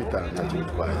akagira na 5 ntacyo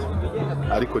bitwaye,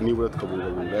 ariko nibura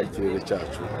tukabungabunga ikirere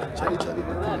cyacu cyane cyane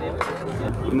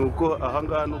nuko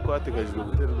ahangaha nuko hateganyijwe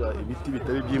guterwa ibiti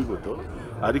bitari by'imbuto,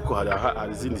 ariko hari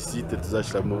izindi site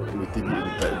tuzashyiramo ibiti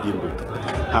by'imbuto.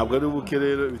 Ntabwo ari ubuke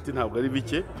rero, ibiti ntabwo ari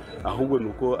bike, ahubwo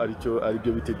nuko ari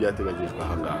byo biti byateganyijwe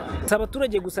ahangaha. Si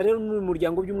abaturage gusa rero n'uyu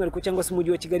muryango by'umwihariko cyangwa se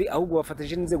umujyi wa Kigali, ahubwo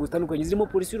bafatanyije n'inzego zitandukanye zirimo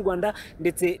polisi y'u Rwanda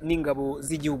ndetse n'ingabo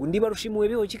z'igihugu. Ndibarushimuwe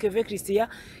biho Keve Christian,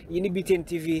 iyi ni BTN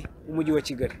TV umujyi wa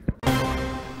Kigali.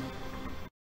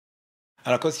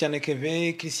 Arakoze cyane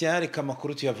Keve Christian. Reka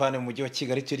amakuru tuyavane mu mujyi wa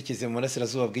Kigali twerekeze mu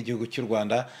burasirazuba bw'igihugu cy'u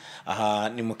Rwanda. Aha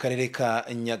ni mu karere ka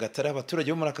Nyagatare.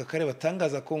 Abaturage bo muri aka karere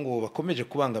batangaza ko ngo bakomeje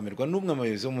kubangamirwa n'umwe mu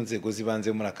bayobozi bo mu nzego zibanze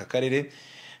muri aka karere,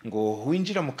 ngo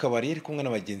winjira mu kabari ari kumwe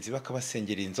n'abagenzi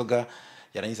bakabasengera inzoga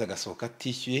yarangiza agasohoka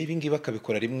atishyuye. Ibi ngibi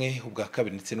bakabikora rimwe, ubwa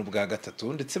kabiri ndetse n'ubwa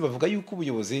gatatu, ndetse bavuga yuko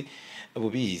ubuyobozi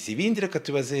bubizi. Ibindi reka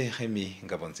tubaze Hemi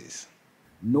Ngabonziza.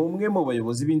 Ni umwe mu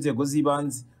bayobozi b'inzego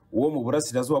z'ibanze uwo mu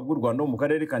burasirazuba bw'u Rwanda mu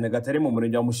karere ka Nyagatare mu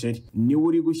murenge wa Musheri, niwe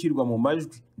uri gushyirwa mu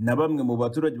majwi na bamwe mu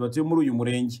baturage batuye muri uyu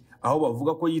murenge, aho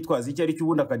bavuga ko yitwaza icyo ari cyo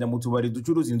ubundi akajya mu tubari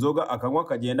ducuruza inzoga akanywa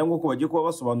akagenda, nk'uko bagiye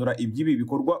kuba basobanura iby'ibi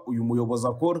bikorwa uyu muyobozi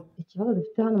akora. Ikibazo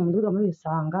dufite hano mu Nduga muri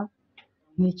Bisanga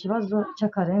ni ikibazo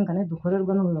cy'akarengane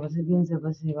dukorerwa n'ubuyobozi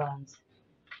bw'inzego z'ibanze.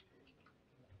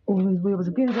 Ubuyobozi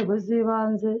bw'inzego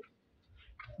z'ibanze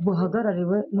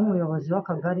buhagarariwe n'umuyobozi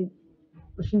w'akagari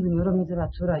ushinzwe imibereho myiza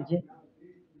y'abaturage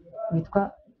witwa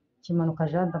Kimanuka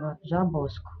Jean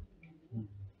Bosco,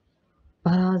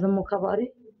 baraza mu kabari,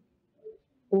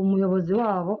 umuyobozi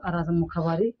wabo araza mu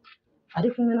kabari ari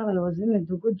kumwe n'abayobozi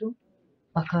b'imidugudu,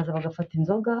 bakaza bagafata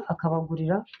inzoga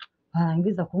akabagurira,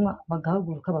 barangiza kunywa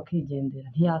bagahaguruka bakigendera,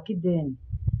 ntiyaka ideni.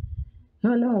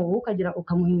 Noneho wowe ukagira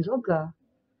ukamuha inzoga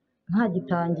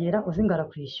ntagitangira uzingara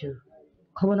kwishyura,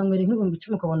 ukabona mwere nk'ibihumbi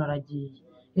 10 ukabona aragiye,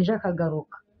 ejo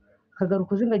akagaruka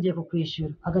uzingagiye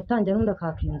kukwishyura, agatangira n'undi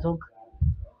akaka inzoga,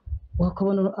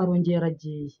 wakabona arongeye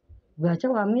aragiye, bwacya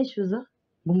wamwishyuza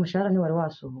ngo umushahara ntiwari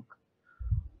wasohoka.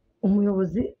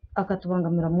 Umuyobozi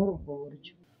akatubangamira muri ubwo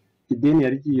buryo. Ideni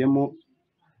yarigiyemo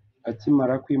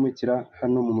akimara kwimukira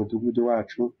hano mu mudugudu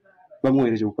wacu,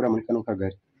 bamwohereje gukora muri kano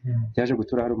kagari, yaje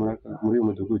gutura hano muri uyu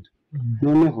mudugudu.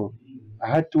 Noneho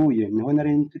aho atuye niho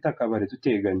nari mfite akabari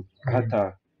duteganye,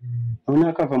 ahataha. Noneho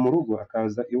akava mu rugo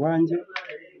akaza iwanjye,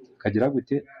 akagira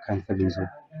gute akansaba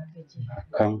inzoga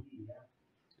akanywa.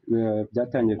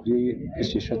 Byatangiye kuri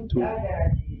 6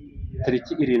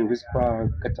 tariki 7 z'ukwa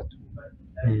gatatu.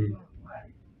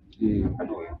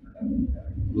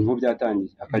 Niho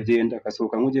byatangiye, akagenda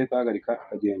agasohoka nk'ugiye kuhagarika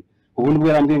akagenda. Ubu nibwo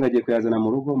yarambwiye ngo agiye kuyazana mu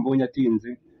rugo, mbonye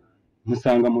atinze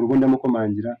musanga mu rugo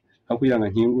ndamukomangira aho kugira ngo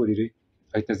ankingurire,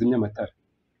 ahita azimya amatara.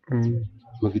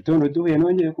 Mu gitondo duhuye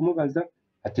nongeye kumubaza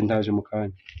ati ndaje mu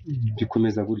kanya.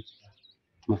 Bikomeza gutyo,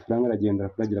 amafaranga aragenda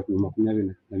akagera kuri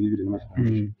 22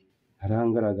 n'amafaranga.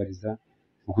 Arangaragariza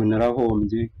ubwo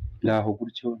narahombye, ndaho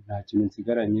gutyo nta kintu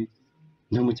nsigaranye,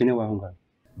 nta mukene wahungana.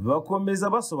 Bakomeza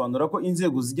basobanura ko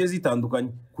inzego zijye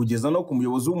zitandukanye kugeza no ku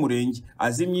muyobozi w'umurenge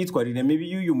azi imyitwarire mibi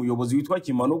y'uyu muyobozi witwa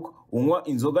Kimanuka unywa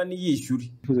inzoga n'iyishyure.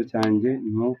 Ikibazo cyanjye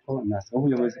ni uko nasaba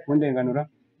ubuyobozi kundenganura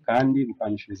kandi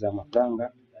bukanyishyuriza amafaranga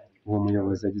uwo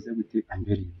muyobozi agize gute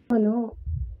ambereye. Noneho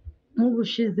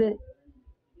nk'ubushize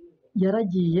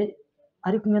yaragiye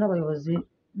ari kumwe n'abayobozi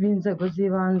b'inzego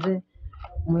z'ibanze,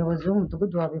 umuyobozi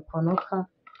w'umudugudu wa Bikonoka,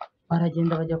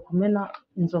 baragenda bajya kumena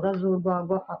inzoga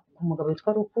z'urwagwa ku mugabo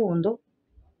witwa Rukundo,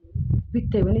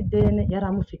 bitewe n'ideni yari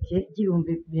amufitiye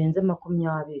y'ibihumbi birenze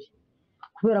 20.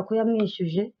 Kubera ko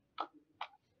yamwishyuje,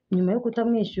 nyuma yo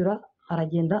kutamwishyura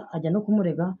aragenda ajya no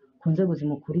kumurega ku nzego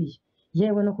zimukuriye,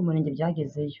 yewe no ku murenge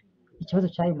byagezeyo ikibazo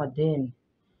cy'ayo madeni.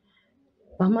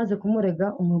 Bamaze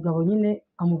kumurega, umugabo nyine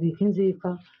amubika inzika,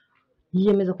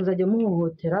 yiyemeza kuzajya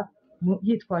amuhohotera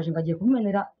yitwaje ngo agiye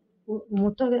kumenera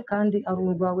umutobe kandi ari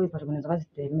urwawe, yifashe mu nzoga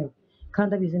zitemewe,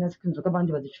 kandi abizi neza ko inzoga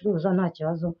abandi bazicuruza nta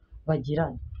kibazo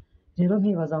bagirana. Rero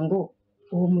nkibaza ngo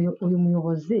uyu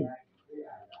muyobozi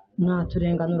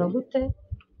mwaturenganura gute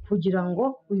kugira ngo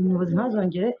uyu muyobozi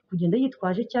ntazongere kugenda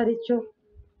yitwaje icyo ari cyo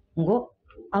ngo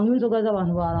anywe inzoga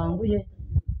z'abantu baranguye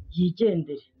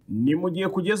yigendere. Ni mu gihe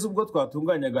kugeza ubwo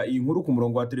twatunganyaga iyi nkuru ku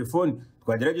murongo wa telefoni,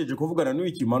 twagerageje kuvugana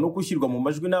n'uyu Kimanuka ushyirwa mu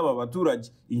majwi n'aba baturage.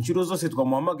 Inshuro zose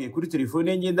twamuhamagaye kuri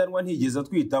telefone ye ngendanwa ntigeze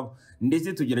atwitaba,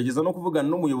 ndetse tugerageza no kuvugana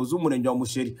n'umuyobozi w'umurenge wa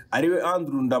Musheri ariwe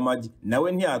Andrew Ndamage,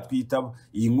 nawe ntiyatwitaba.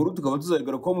 Iyi nkuru tukaba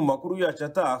tuzayigarukaho mu makuru yacu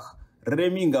ataha.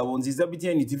 Remy Ngabonziza,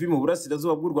 BTN TV mu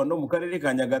burasirazuba bw'u Rwanda mu karere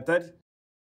ka Nyagatare.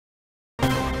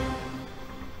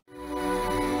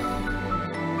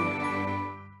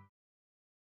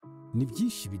 Ni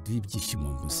byinshi biduha ibyishimo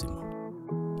mu buzima,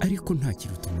 ariko nta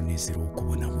kiruta umunezero wo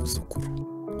kubona abuzukuru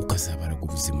ukazabaraga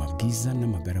ubuzima bwiza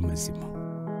n'amagara mazima,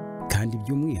 kandi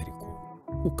by'umwihariko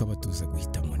ukabatoza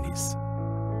guhitamo neza.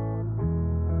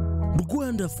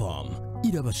 Rwanda Farm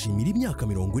irabashimira imyaka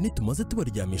 40 tumaze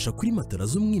tubaryamisha kuri matara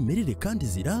z'umwimerere kandi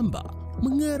ziramba.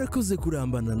 Mwarakoze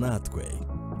kurambana natwe.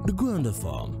 Rwanda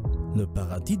Farm, le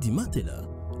paradis du matelas.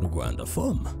 Rwanda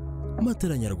Farm,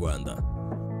 matera nyarwanda.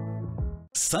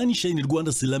 Sunshine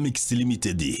Rwanda Ceramics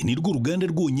Limited ni rwo ruganda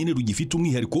rwonyine rugifite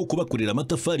umwihariko wo kubakorera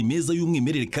amatafari meza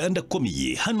y'umwimerere kandi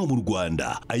akomeye hano mu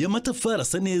Rwanda. Aya matafari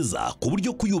asa neza ku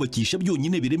buryo kuyubakisha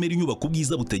byonyine biremera inyubako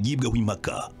bwiza butagibwaho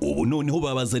impaka. Ubu noneho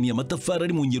babazaniye amatafari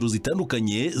ari mu ngero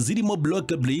zitandukanye zirimo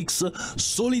block bricks,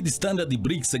 solid standard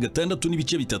bricks 6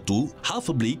 n'ibice 3,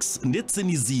 half bricks ndetse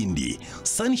n'izindi.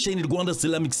 Sunshine Rwanda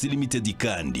Ceramics Limited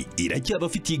kandi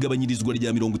iracyabafitiye igabanyirizwa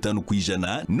rya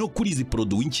 50% no kuri izi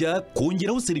produit nshya,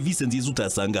 kongeraho serivisi nziza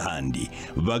utasanga handi.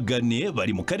 Bagane,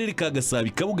 bari mu karere ka Gasabo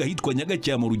Kabuga hitwa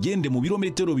Nyagacyamo Rugende mu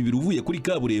birometero 2 uvuye kuri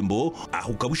kaburimbo,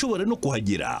 aho ukaba ushobora no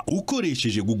kuhagera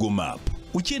ukoresheje Google Map.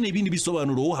 Ukeneye ibindi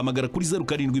bisobanuro hamagara kuri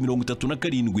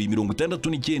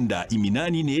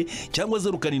 0777 cyangwa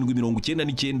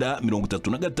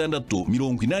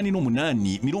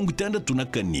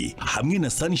 0799 hamwe na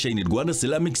Sunshine Rwanda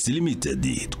Ceramics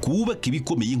Limited twubaka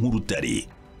ibikomeye nk'urutare.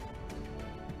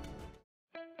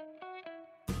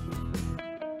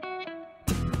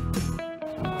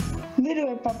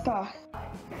 Ndiriwe papa.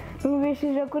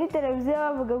 Numvishije kuri televiziyo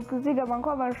bavuga kuzigama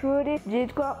kw'amashuri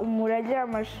byitwa umurage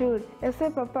w'amashuri. Ese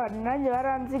papa nanjye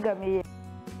baranzigamiye?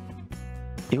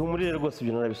 Ihumurire rwose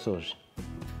ibyo narabisoje.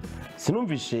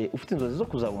 Sinumvishe ufite inzozi zo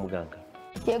kuzaba umuganga?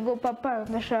 Yego papa,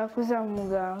 ndashaka kuzaba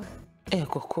umuganga.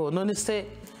 Koko none se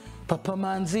papa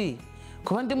Manzi,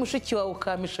 kuba ndi mushiki wawe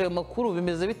ukamisha ayo makuru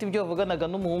bimeze biti ibyo wavuganaga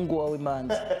n'umuhungu wawe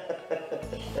Manzi?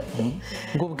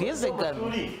 Ngo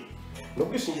ubwizigame ni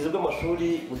ubwishingizi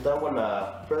bw'amashuri butangwa na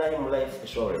Prime Life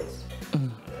Insurance.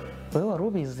 Wowe wari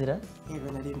ubizira?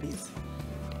 Yego nari mbizi.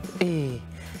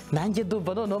 Nanjye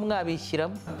ndumva noneho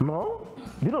mwabishyiramo. No,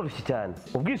 biroroshye cyane.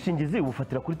 Ubwishingizi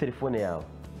ubufatira kuri telefone yawe.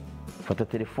 Fata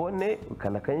telefone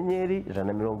ukanda akanyenyeri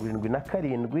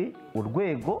 177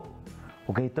 urwego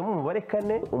ugahitamo umubare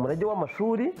 4 umurage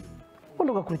w'amashuri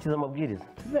ubundi ugakurikiza amabwiriza.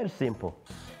 Very simple.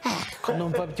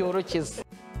 Numva byoroshye.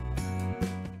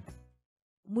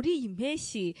 Muri iyi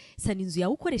mpeshyi sana inzu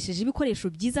yawe ukoresheje ibikoresho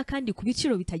byiza kandi ku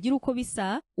biciro bitagira uko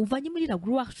bisa uvanye muri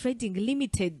Rwanda Trading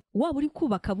Limited. Waba uri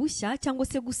kubaka bushya cyangwa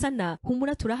se gusana,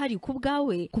 humura turahari ku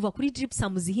bwawe, kuva kuri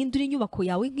gypsum zihindura inyubako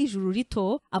yawe nk'ijuru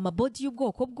rito, amabodi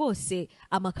y'ubwoko bwose,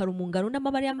 amakaro mu ngano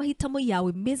n'amabara y'amahitamo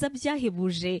yawe meza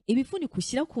byahebuje, ibifuniko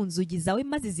ushyira ku nzugi zawe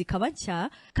maze zikaba nshya,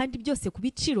 kandi byose ku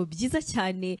biciro byiza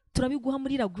cyane. Turabiguha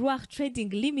muri Rwanda Trading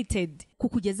Limited,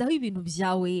 kukugezaho ibintu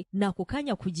byawe nako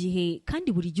kanya ku gihe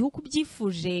kandi buri gihugu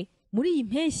byifuje. Muri iyi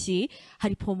mpeshyi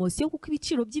hari promosiyo kuko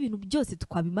ibiciro by'ibintu byose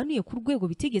twabimanuye ku rwego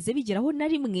bitegeze bigeraho na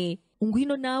rimwe.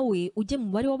 Ngwino nawe ujye mu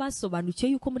mubare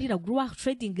w'abasobanukiwe yuko muri Rwanda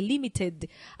Trading Limited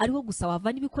ariho gusa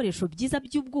wavana ibikoresho byiza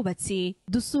by'ubwubatsi.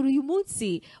 Dusura uyu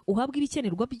munsi uhabwa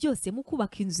ibikenerwa byose mu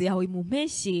kubaka inzu yawe mu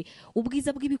mpeshyi,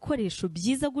 ubwiza bw'ibikoresho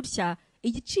byiza gutya,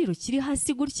 igiciro kiri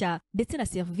hasi gutya, ndetse na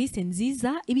serivisi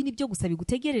nziza. Ibi ni byo gusa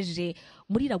bigutegereje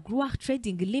muri Rwanda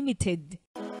Trading Limited.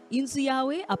 Inzu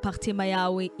yawe, apartema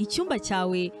yawe, icyumba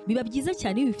cyawe biba byiza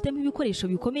cyane iyo bifitemo ibikoresho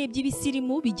bikomeye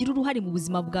by'ibisirimu bigira uruhare mu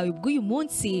buzima bwawe bw'uyu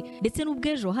munsi ndetse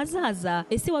n'ubw'ejo hazaza.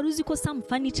 Ese wari uzi ko Sam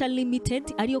Furniture Limited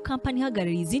ariyo kampani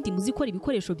ihagarariye izindi mu zikora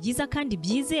ibikoresho byiza kandi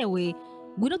byizewe?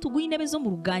 Ngwino tuguhe intebe zo mu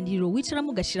ruganiriro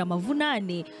wicaramo ugashira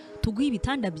amavunane, tuguhe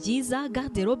ibitanda byiza,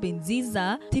 garderobe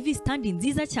nziza, TV stand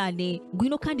nziza cyane.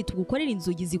 Ngwino kandi tugukorera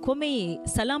inzugi zikomeye,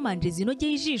 salamanje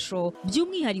zinogeye ijisho.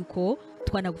 By'umwihariko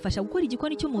twanagufasha gukora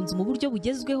igikoni cyo mu nzu mu buryo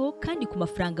bugezweho kandi ku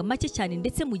mafaranga make cyane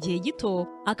ndetse mu gihe gito.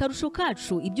 Akarusho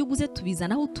kacu, ibyo uguze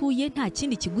tubizana aho utuye nta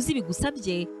kindi kiguzi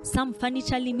bigusabye. Sam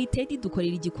Furniture Limited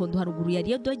dukorera Igikondo haruguru ya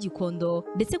Rio do Gikondo,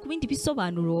 ndetse ku bindi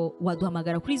bisobanuro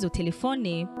waduhamagara kuri izo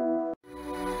telefone.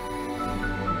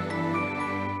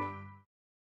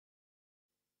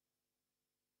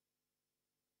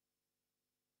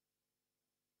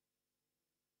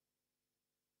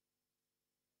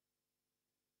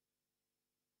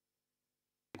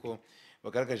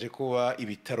 Bagaragaje ko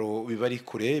ibitaro bibari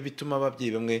kure bituma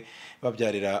ababyeyi bamwe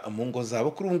babyarira mu ngo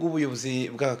zabo. Kuri ubu ngubu ubuyobozi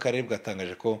bw'akarere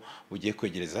bwatangaje ko bugiye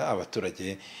kwegereza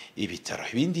abaturage ibitaro.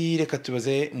 Ibindi reka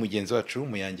tubaze mugenzi wacu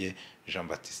Muyange Jean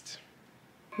Baptiste.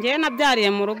 Ngewe nabyariye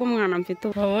mu rugo umwana mfite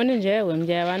ubundi njewe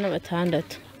mbyaye abana 6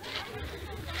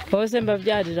 bose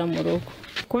mbabyarira mu rugo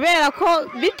kubera ko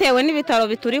bitewe n'ibitaro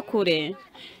bituri kure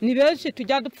ni benshi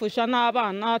tujya dupfusha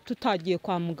n'abana tutagiye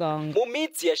kwa muganga. Mu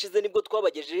minsi yashize nibwo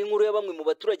twabagejeje inkuru ya bamwe mu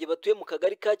baturage batuye mu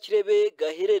kagari ka Kirebe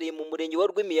gaherereye mu murenge wa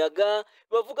Rwimiyaga,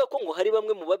 bavuga ko ngo hari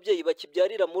bamwe mu babyeyi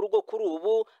bakibyarira mu rugo kuri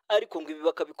ubu, ariko ngo ibi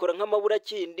bakabikora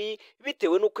nk'amaburakindi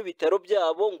bitewe n'uko ibitaro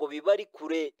byabo ngo bibari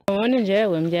kure. Ubundi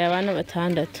njewe mbyaye abana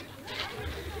 6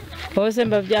 bose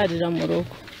mbabyarira mu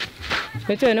rugo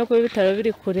bitewe n'uko ibitaro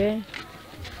biri kure,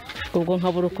 ubwo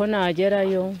nkabura uko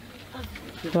nagerayo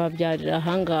babyarira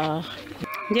ahangaha.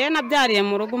 Ngewe nabyariye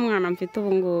mu rugo umwana mfite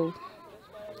ubu ngubu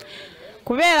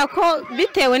kubera ko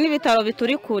bitewe n'ibitaro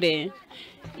bituri kure,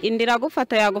 indira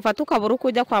gufata yagufata ukabura uko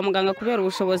ujya kwa muganga kubera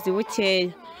ubushobozi bukeya.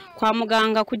 Kwa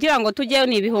muganga kugira ngo tujyeyo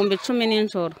ni 10,000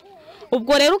 n'ijoro.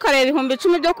 Ubwo rero ukareba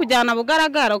 10,000 byo kujyana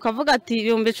bugaragara ukavuga ati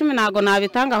 10,000 ntago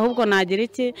nabitanga, ahubwo nagira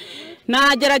iki,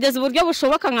 nagerageza uburyo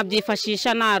bushoboka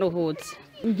nkabyifashisha naruhutse.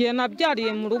 Ngiye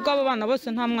nabyariye mu rugo, abo bana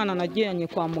bose nta mwana nagiyanye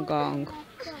kwa muganga,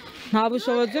 nta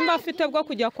bushobozi mbafite bwo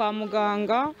kujya kwa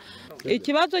muganga.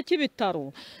 Ikibazo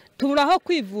cy'ibitaro tuburaho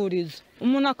kwivuriza,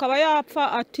 umuntu akaba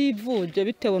yapfa ativuje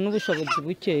bitewe n'ubushobozi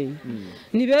bukeya.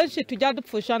 Ni benshi tujya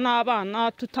dupfusha n'abana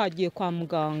tutagiye kwa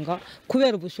muganga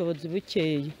kubera ubushobozi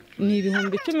bukeya. ni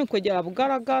 10,000 kugera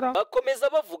bugaragara. Bakomeza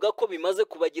bavuga ko bimaze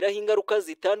kubagiraho ingaruka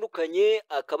zitandukanye,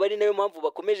 akaba ari nayo mpamvu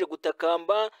bakomeje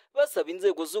gutakamba basaba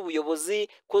inzego z'ubuyobozi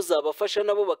ko zabafasha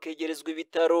nabo bakegerezwa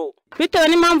ibitaro. Bitewe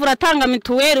n'impamvu uratanga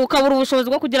mituweli ukabura ubushobozi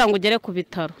bwo kugira ngo ugere ku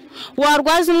bitaro,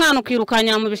 warwaza umwana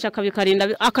ukirukanya mu bishaka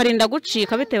akarinda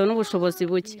gucika bitewe n'ubushobozi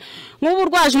buke. Nk'ubu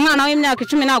urwaje umwana w'imyaka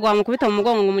 10 ntabwo wamukubita mu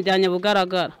mugongo ngo umujyanye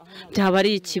bugaragara, byaba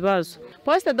ari ikibazo.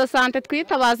 Poste de santé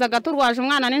twitabazaga turwaje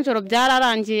umwana n'injoro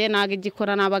byararangiye, ntago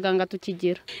igikora n'abaganga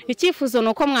tukigira. Icyifuzo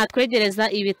nuko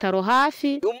mwatwegereza ibitaro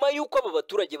hafi. Nyuma y'uko aba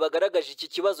baturage bagaragaje iki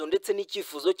kibazo ndetse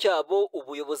n'icyifuzo cyabo,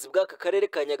 ubuyobozi bw'aka karere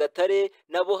ka Nyagatare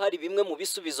nabo hari bimwe mu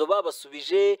bisubizo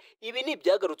babasubije. Ibi ni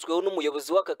ibyagarutsweho n'umuyobozi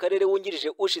w'aka karere wungirije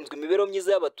ushinzwe imibereho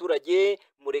myiza y'abaturage,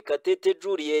 Murekatete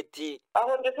Juliet.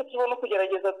 Aho ndetse tubona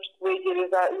kugerageza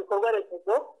kwegereza ibikorwa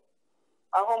remezo,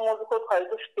 aho muzi ko twari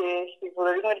dufite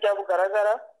ivuriro rimwe rya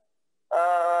Bugaragara,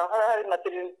 hari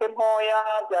materinite ntoya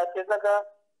byatezaga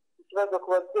ikibazo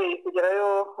ku babyeyi kugerayo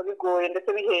bigoye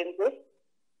ndetse bihenze.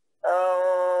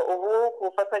 Ubu ku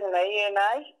bufatanye na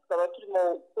ENI tukaba turimo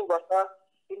kubaka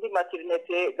indi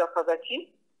materinite Gakagaki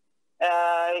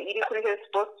iri kuri health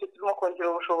post, turimo kongera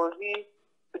ubushobozi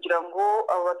kugira ngo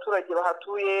abo baturage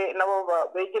bahatuye nabo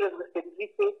begerezwe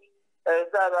serivisi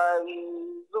zaba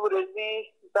iz'uburezi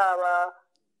zaba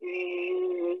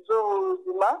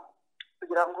iz'ubuzima,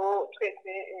 kugira ngo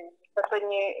twese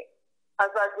dufatanye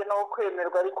hazajye no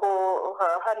kwemerwa ariko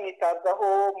hanitabwaho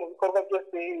mu bikorwa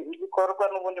byose bikorwa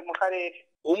n'ubundi mu karere.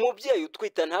 Umubyeyi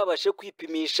utwita ntabashe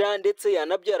kwipimisha ndetse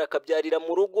yanabyara akabyarira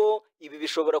mu rugo, ibi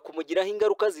bishobora kumugiraho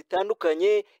ingaruka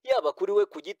zitandukanye, yaba kuri we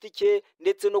ku giti cye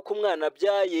ndetse no ku mwana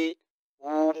abyaye.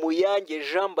 Umuyange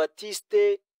Jean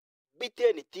Baptiste,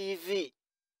 BTN TV,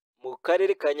 mu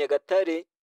karere ka Nyagatare.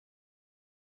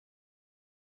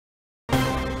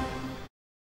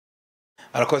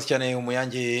 Arakoze cyane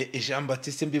Umuyange Jean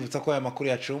Baptiste. Mbibutsa ko aya makuru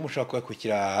yacu mushobora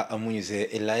kuyakurikira munyuze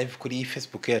live kuri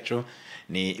Facebook yacu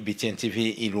ni BTN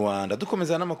TV Rwanda.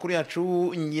 Dukomeza n'amakuru yacu,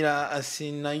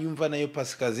 Nyirasinayumva nayo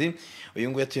Pasikazi uyu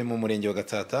nguyu yatuye mu murenge wa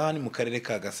Gatsata ni mu karere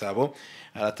ka Gasabo,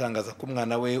 aratangaza ko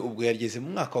umwana we ubwo yarigeze mu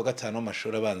mwaka wa 5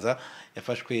 w'amashuri abanza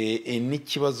yafashwe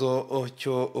n'ikibazo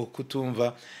cyo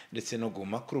kutumva ndetse no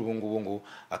guma kuri ubu ngubu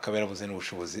akaba yarabuze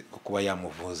n'ubushobozi bwo kuba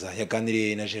yamuvuza.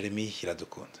 Yaganiriye na Jeremy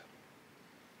Hiradukunda.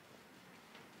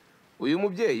 Uyu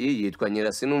mubyeyi yitwa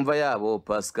Nyirasinumva yabo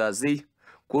Pasikazi,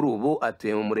 kuri ubu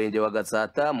atuye mu murenge wa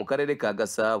Gatsata mu karere ka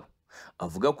Gasabo.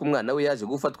 Avuga ko umwana we yaje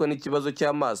gufatwa n'ikibazo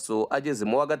cy'amaso ageze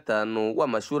mu wa 5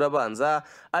 w'amashuri abanza,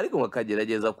 ariko ngo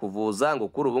akagerageza kuvuza ngo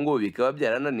kuri ubu bikaba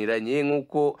byarananiranye,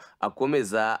 nk'uko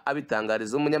akomeza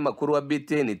abitangariza umunyamakuru wa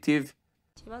BTN TV.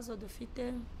 Ikibazo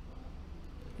dufite,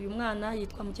 uyu mwana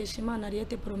yitwa Mukeshimana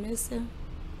Ariete Promesse,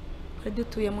 ari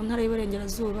dutuye mu ntara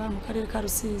y'Iburengerazuba mu karere ka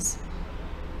Rusizi.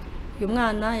 Uyu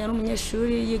mwana yari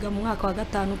umunyeshuri yiga mu mwaka wa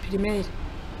 5 primaire.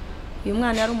 Uyu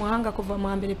mwana yari umuhanga kuva mu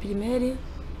wa mbere primaire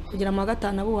kugera mu wa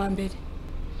 5 abo wa mbere.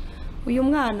 Uyu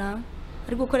mwana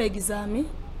ari gukora examen,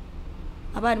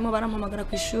 abarimu barampamagara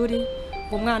ku ishuri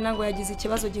ngo umwana ngo yagize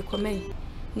ikibazo gikomeye,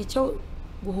 nicyo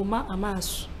guhuma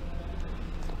amaso.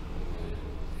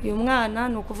 Uyu mwana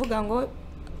ni ukuvuga ngo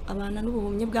abana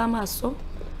n'ubuhumyi bw'amaso,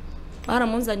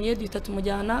 baramunzaniye duhita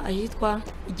tumujyana ahitwa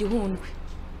Igihundwe.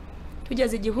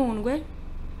 Tugeze Igihundwe,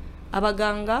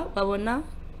 abaganga babona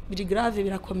biri grave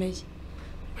birakomeye,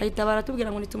 bahita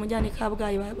baratubwira ngo nitumujyane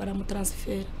Kabgayi,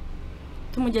 baramutransfera.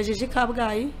 Tumugejeje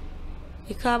Kabgayi,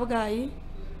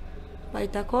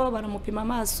 bahita ko baramupima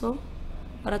amaso,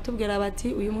 baratubwira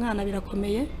bati uyu mwana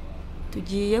birakomeye,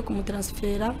 tugiye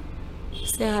kumutransfera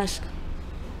CH.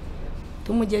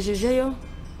 Tumugejejeyo,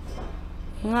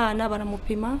 umwana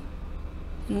baramupima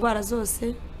indwara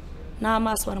zose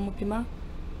n'amaso baramupima,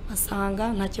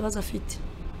 asanga nta kibazo afite.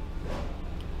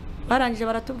 Barangije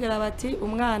baratubwira bati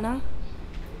umwana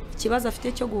ikibazo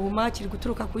afite cyo guhuma kiri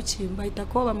guturuka ku kimba, bahita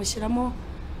ko bamushyiramo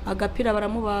agapira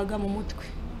baramubaga mu mutwe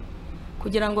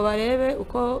kugira ngo barebe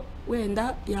uko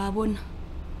wenda yabona.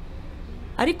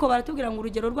 Ariko baratubwira ngo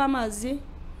urugero rw'amazi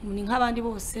ni nk'abandi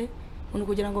bose,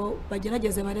 kugira ngo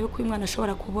bagerageze barebe ko uyu mwana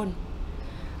ashobora kubona.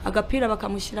 Agapira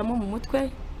bakamushyiramo mu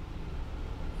mutwe,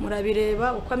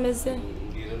 murabireba uko ameze,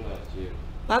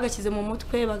 bagashyize mu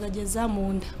mutwe bagageza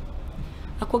mu nda.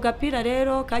 Ako gapira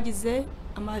rero kagize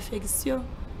ama-infection,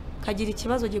 kagira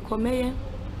ikibazo gikomeye.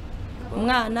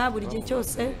 Umwana buri gihe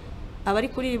cyose aba ari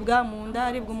kuribwa mu nda,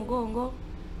 aribwa umugongo,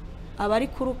 aba ari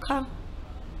kuruka.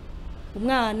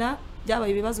 Umwana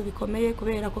byabaye ibibazo bikomeye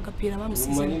kubera ko gapira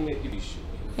bamusize.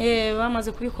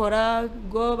 Bamaze kubikora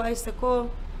ubwo bahise ko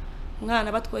umwana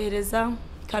batwohereza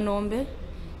Kanombe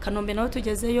naho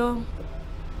tugezeyo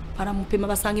baramupima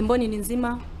basanga imboni ni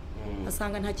nzima,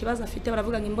 asanga nta kibazo afite,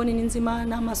 baravuga ngo imboni ni nzima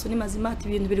n'amaso ni mazima, ati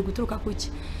ibintu biri guturuka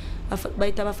kuki.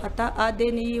 Bahita bafata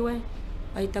ADN yiwe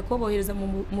bahita ko bohereza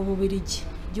mu Bubiligi,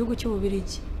 igihugu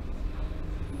cy'Ububiligi.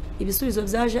 Ibisubizo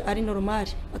byaje ari normal,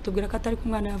 atubwira ko atari ku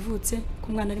mwana yavutse,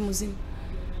 ku mwana ari muzima,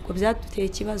 ko byaduteye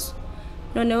ikibazo.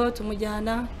 Noneho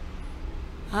tumujyana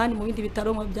ahandi mu bindi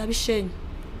bitaro bya Bishenyi,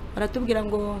 baratubwira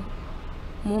ngo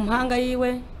mu mpanga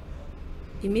yiwe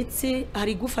imitsi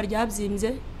hari gufa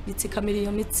ryabyimbye ritsikamira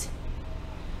iyo mitsi.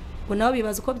 Ngo nabo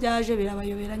bibaza uko byaje,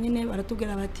 birabayobera nyine,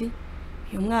 baratubwira bati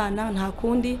uyu mwana nta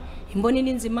kundi, imboni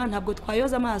ni nzima, ntabwo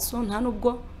twayoza amaso, nta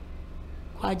nubwo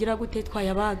twagira gute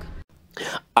twayabaga.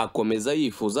 Akomeza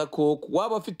yifuza ko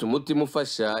waba afite umutima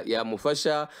ufasha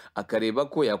yamufasha akareba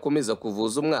ko yakomeza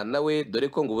kuvuza umwana we, dore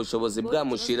ko ngo ubushobozi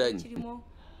bwamushiranye.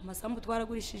 Amasambu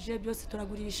twaragurishije byose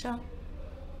turagurisha,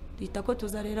 lita ko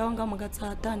tuzareraho nga mu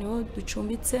Gatsata niho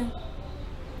ducumbitse.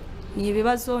 Ni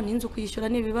ibibazo, n'inzu kwishyura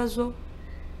ni ibibazo,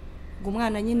 ngo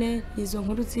umwana nyine nizo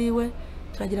nkuru ziwe,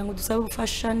 turagira ngo dusabe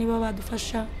ubufasha, niba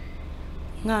badufasha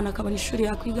umwana akabona ishuri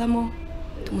yakwigamo,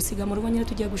 tumusiga mu rugo nyine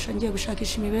tugiye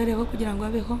gushakisha imibereho kugira ngo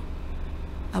abeho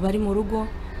abari mu rugo.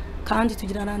 Kandi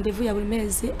tugira rendezvous ya buri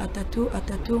mezi atatu,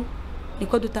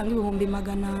 niko dutanga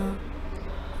 200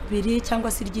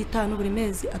 cyangwa se 5 buri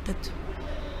mezi atatu,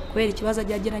 kubera ikibazo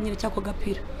ajyagira nyine cyako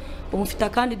gapira. Umufita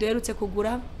kandi duherutse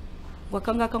kugura ngo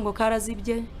akangaka ngo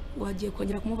karazibye, ngo agiye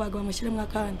kongera kumubaga bamushyiremo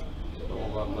akandi.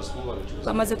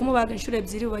 Bamaze kumubaga inshuro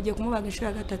 2, bagiye kumubaga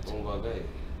inshuro 3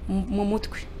 mu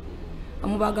mutwe,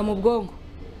 amubaga mu bwongo,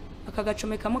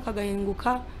 akagacomekamo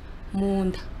kagahinguka mu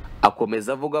nda.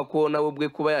 Akomeza avuga ko nawe ubwe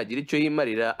kuba yagira icyo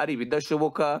yimarira ari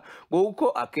bidashoboka, ngo uko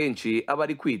akenshi aba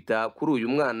ari kwita kuri uyu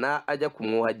mwana, ajya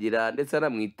kumwuhagira ndetse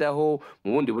anamwitaho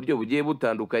mu bundi buryo bugiye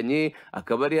butandukanye.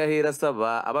 Akaba ari ahera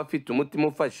asaba abafite umutima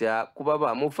ufasha kuba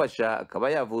bamufasha akaba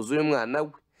yavuza uyu mwana we.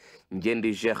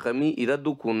 Ngendije Khami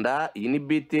Iradukunda, iyi ni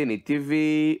BTN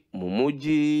TV mu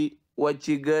mujyi wa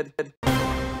Kigali.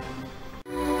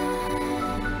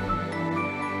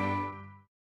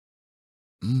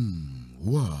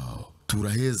 Wow,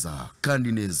 turaheza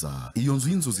kandi neza. Iyo nzu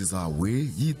y'inzozi zawe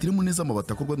yitiremo neza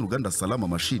amabati akorwa n'uruganda Salama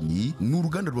Mashini. Ni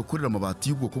uruganda rubakorera amabati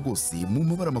y'ubwoko bwose mu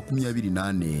mabara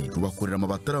 28. Rubakorera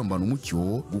amabati arambana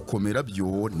umucyo, gukomera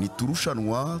byo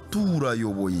niturushanwa,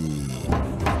 turayoboye.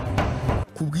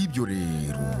 Kubw'ibyo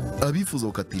rero, abifuza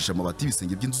gukatisha amabati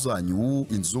y'ibisenge by'inzu zanyu,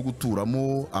 inzu zo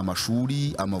guturamo,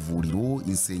 amashuri, amavuriro,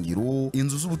 insengero,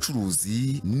 inzu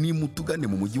z'ubucuruzi, ni mutugane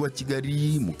mu mujyi wa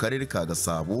Kigali mu karere ka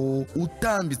Gasabo,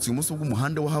 utambitse ibumoso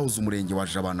bw'umuhanda wahahoze umurenge wa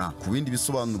Jabana. Ku bindi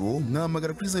bisobanuro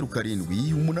mwamagara kuri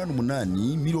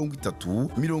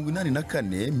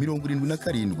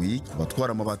 0788308477.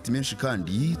 Batwara amabati menshi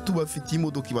kandi tubafitiye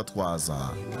imodoka ibatwaza.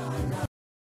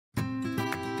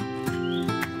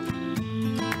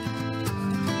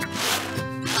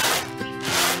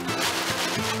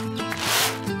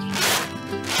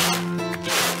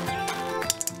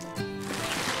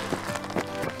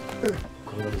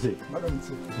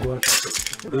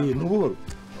 Nubuhoro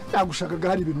nagushakaga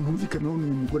hari ibintu ntumvikanaho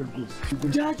n'uyu mugore rwose.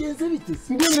 Byagenze bite?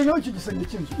 Ngende naho iki gisenge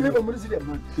cy'inzu, reba muri ziriya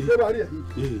mpande, reba hariya,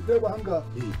 reba ahangaha.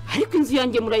 Ariko inzu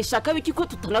yanjye murayishaka biki ko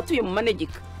tutanatuye mu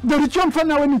manegeka? Dore icyo mpfa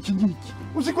nawe ni iki ngiki,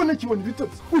 uzi ko nakibona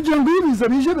ibitotsi ugira ngo iyo biza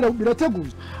bije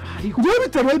birateguye, ngewe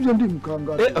bitabaye ibyo ndi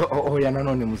mukangara. Oya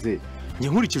nanone muzehe, njye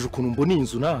nkurikije ukuntu mbona iyi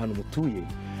nzu n'ahantu mutuye,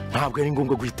 ntabwo ari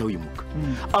ngombwa guhita wimuka,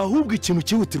 ahubwo ikintu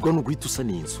cyihutirwa ni uguhita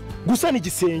usana inzu, gusana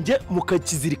igisenge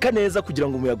mukakizirika neza kugira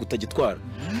ngo umuyaga utagitwara.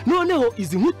 Noneho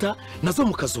izi nkuta nazo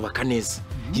mukazubaka neza,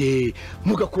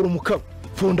 mugakora umukamo,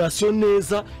 fondasiyo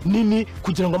neza nini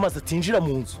kugira ngo amazi atinjira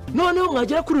mu nzu. Noneho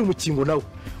mwagera kuri uyu mukingo nawe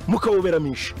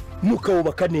mukawuberamisha,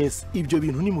 mukawubaka neza. Ibyo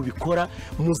bintu ni mubikora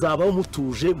muzabaho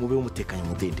mutuje, mubeho mutekanye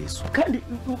umudendezo. Kandi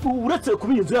uretse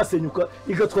kuba iyi nzu yasenyuka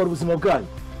igatwara ubuzima bwanyu,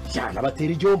 yana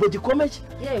batera igihombo gikomeye.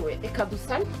 Yewe reka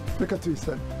dusane, reka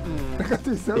tuyisane, reka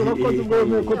tuyisane, urakoze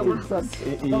ubwo ko tuyisane.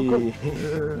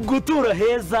 Gutura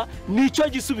heza nicyo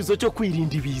gisubizo cyo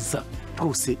kwirinda ibiza,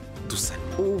 rwose dusane.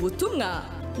 Ubu butumwa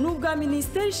ni ubwa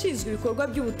Minisiteri ishinzwe ibikorwa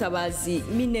by'ubutabazi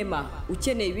Minema.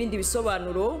 Ukeneye ibindi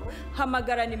bisobanuro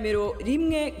hamagara nimero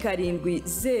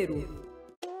 170.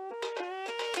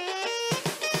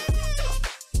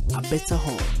 A better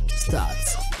home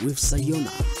starts with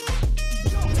Sayona.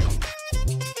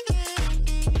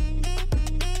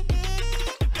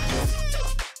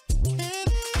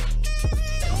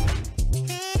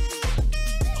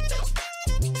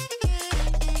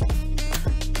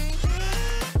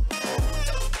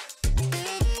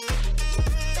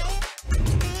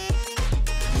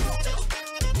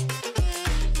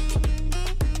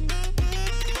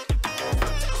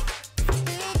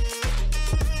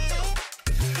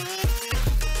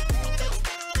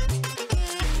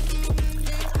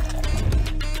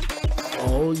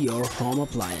 home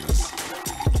appliance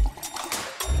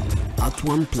at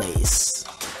one place.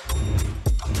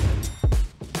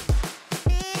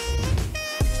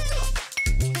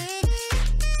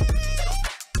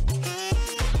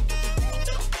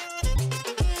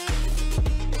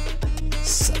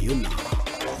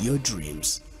 Sayonara, your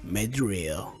dreams made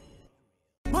real.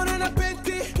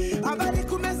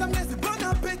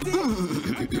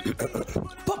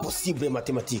 Pas possible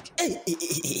mathématique.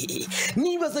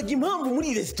 Nibazaga impamvu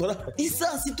muri restaurant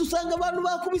isasi tusanga abantu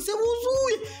bakubise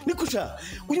buzuye. Nikusha,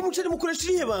 uyu muceri mukoresha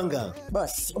irihe banga?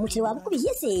 Boss, umuceri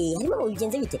wabukubiye se harimo mu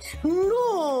bigenze bite?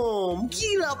 No,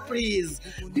 mbwira please.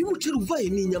 Uyu muceri uvaye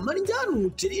ni inyama njyana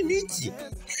umuceri niki?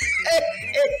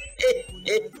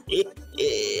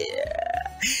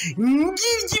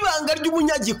 Ngiryi ibanga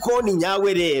ry'umunyagikoni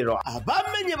nyawe rero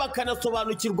abamenye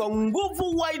bakanasobanukirwa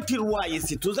nguvu white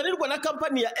rice tuzanirwa na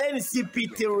kampani ya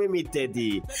NCPT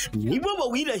Limited nibo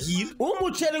bawirahira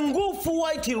umuceri ngufu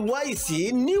white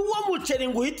rice niwo muceri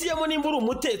nguhitiyemo nimbura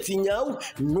umutetsi nyawe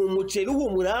ni umuceri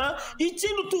uhumura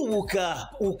ikindi utubuka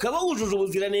ukaba wujuje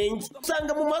ubuziranenge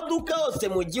usanga mu maduka yose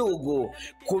mu gihugu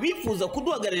kubifuza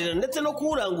kuduhagararira ndetse no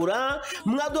kuwurangura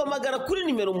mwaduhamagara kuri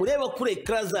nimero mureba kuri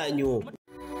ekra zanyu.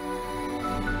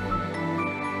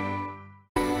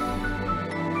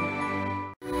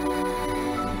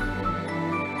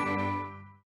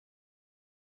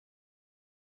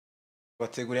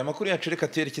 bateguriye amakuru yacu reka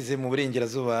tuyerekeze mu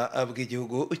burengerazuba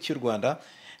bw'igihugu cy'u Rwanda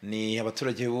ni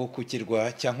abaturage bo ku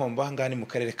kirwa cya Nkombo hangani mu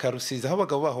karere ka Rusizi aho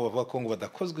abagabo baho bavuga ko ngo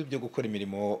badakozwe ibyo gukora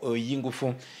imirimo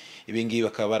y'ingufu ibingibi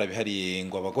bakaba barabihariye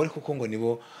ngo abagore kuko ngo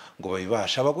nibo ngo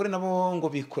babibasha abagore nabo ngo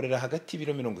bikorera hagati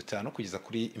y'ibiro 50 kugeza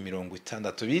kuri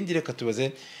 60 bindi reka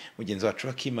tubaze mugenzi wacu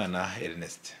Akimana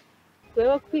Ernest.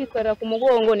 Wewe kwikorera ku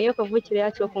mugongo niyo kavukire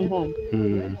yacu ku Nkombo.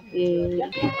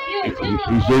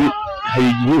 Hari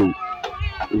igihe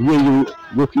ubwenge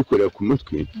bwo kwikorera ku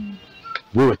mutwe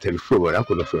bo batabishobora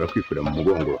ko bashobora kwikorera mu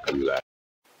mugongo bakabibara.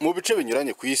 Mu bice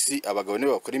binyuranye ku isi abagabo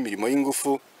nibo bakora imirimo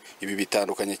y'ingufu ibi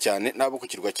bitandukanye cyane nabo ku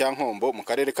kirwa cya Nkombo mu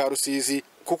karere ka Rusizi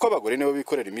kuko abagore nibo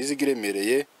bikorera imizigo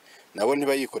iremereye nabo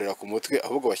ntibayikorera ku mutwe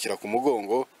ahubwo bashyira ku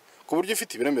mugongo ku buryo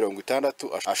ufite ibiro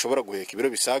 60 ashobora guheka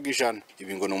ibiro bisaga 100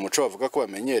 ibi ngo ni umuco bavuga ko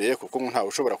bamenyereye kuko ntawe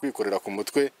ushobora kwikorera ku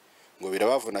mutwe ngo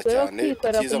birabavuna cyane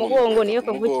kiza mu mugongo niyo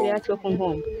kavukire yacu ku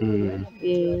Nkombo.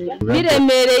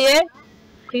 Biremereye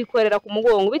kwikorera ku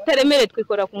mugongo bitaremereye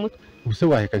twikorera ku mutwe. Ubuse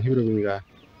waheka nk'ibiro bingahe?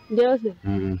 Byose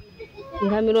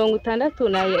nka 60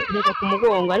 naheka ku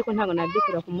mugongo ariko ntago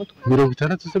nabyikorera ku mutwe.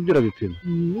 60 se byura bipima?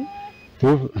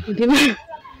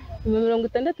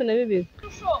 62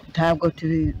 ntabwo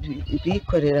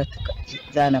tubikorera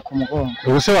tukajyana ku mugongo.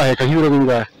 Ubuse waheka nk'ibiro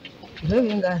bingahe? Ibiro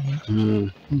bingahe?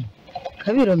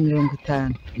 Kabiro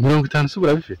 50. 50 se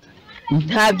urabifite?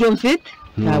 Ntabyo mfite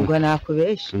ntabwo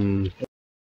nakubesha.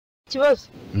 Kibazo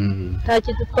nta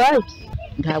kintu twaye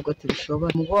ntabwo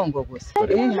tubishobora mugongo gusa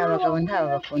abagabo ntaba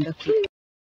bakunda kwita.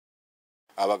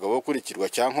 Abagabo kurikirwa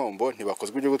cya Nkombo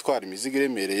ntibakozwe ibyo gutwara imizigo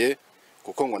iremereye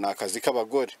kuko ngo nakazi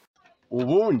k'abagore.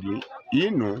 Ubundi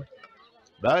ino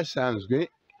basanzwe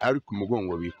ari ku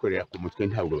mugongo bikorera ku mutwe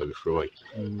ntabwo babishoboye.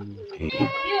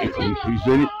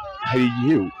 Hari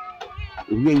igihe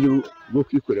ubwenge bwo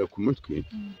kwikorera ku mutwe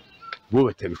bo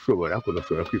batabishobora ko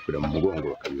bashobora kwikorera mu mugongo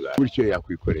bakabibara bityo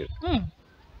yakwikorera.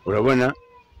 Urabona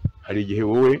hari igihe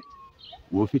wowe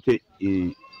ufite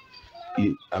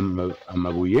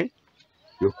amabuye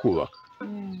yo kubaka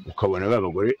ukabona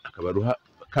babagore akabaruha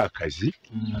kakazi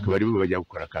akaba ari bo bajya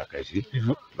gukora kakazi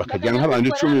bakajya nk'abantu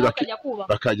 10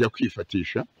 bakajya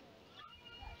kwifatisha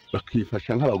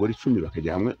bakifasha nk'abagore 10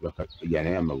 bakajya hamwe bakajyana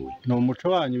y'amabuye. No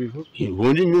umuco wanyu bivuga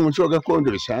ubundi ni umuco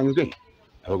gakondo bisanzwe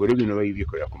abagore bino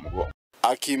bayibikorera ku mugongo.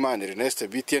 Akimana Ernest,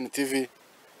 BTN TV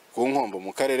ku Nkombo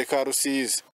mu karere ka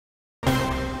Rusizi.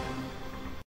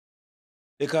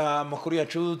 Reka amakuru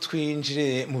yacu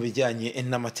twinjire mu bijyanye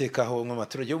n'amateka aho mu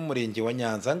maturage y'umurenge wa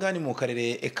Nyanza ngani mu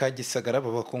karere ka Gisagara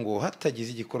bavuga ko ngo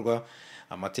hatagize igikorwa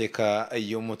amateka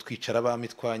yo mu twicara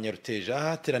bamitwa Nyaruteja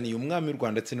hateraniye umwami w'u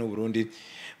Rwanda ndetse n'u Burundi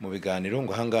mu biganiro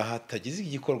ngo hangaha hatagize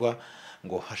igikorwa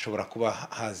ngo hashobora kuba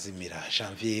hazimira.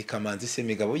 Janvier Kamanzi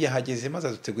Semigabo yahageze maze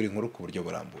adutegura inkuru ku buryo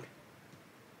burambuye.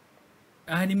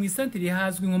 Aha ni mu isantire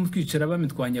hazwi nko mu twicara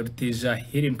bamitwa Nyaruteja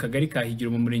hereye mu kagari ka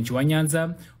Higiro mu murenge wa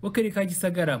Nyanza w'akarere ka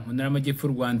Gisagara mu ntara y'Amajyepfo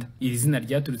y'u Rwanda. Iri zina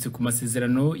ryaturutse ku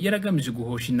masezerano yaragamije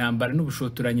guhosha intambara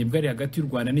n'ubushotoranyi bwari hagati y'u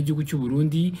Rwanda n'igihugu cy'u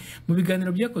Burundi mu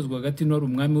biganiro byakozwe hagati n'uwari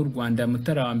umwami w'u Rwanda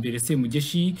Mutara wa mbere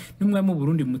Semugeshi n'umwami w'u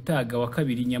Burundi Mutaga wa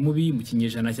kabiri Nyamubi mu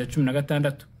kinyejana cya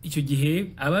 16. Icyo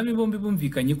gihe abami bombi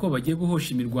bumvikanye ko bagiye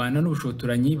guhosha imirwano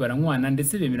n'ubushotoranyi baranywana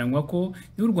ndetse bemeranywa ko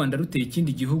n'u Rwanda ruteye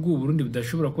ikindi gihugu u Burundi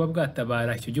budashobora kuba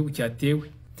bwatabara icyo gihugu cyatewe.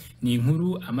 ni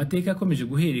inkuru amateka akomeje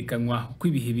guhererekanywa uko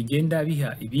ibihe bigenda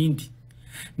biha ibindi.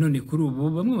 None kuri ubu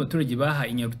bamwe mu baturage baha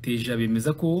Inyaruteja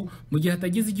bemeza ko mu gihe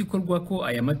hatagize igikorwa ko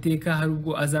aya mateka hari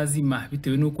ubwo azazima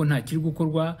bitewe n'uko nta kiri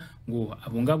gukorwa ngo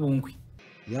abungabungwe.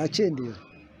 Yakendera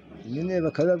nyine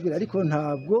bakababwira ariko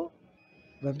ntabwo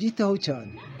babyitaho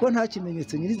cyane ko nta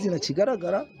kimenyetso nyirizina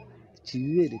kigaragara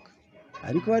kibibereka,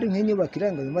 ariko hari nk'inyubako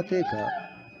iranga ayo mateka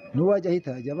n'uwajya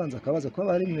ahita ajya abanza akabaza ko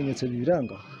hari ibimenyetso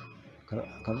bibiranga,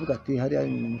 akavuga ati hariya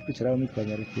mu twicara mitwa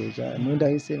Nyaruteja n'undi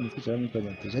ahise mu twicara mitwa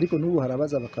Nyaruteja, ariko n'ubu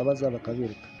harabaza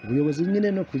bakabereka. Ubuyobozi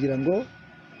nyine no kugira ngo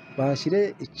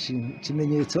bahashyire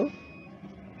ikimenyetso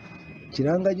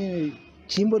kiranga nyine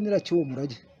kimbonera cy'uwo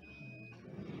murage,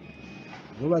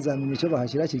 bo bazamenya icyo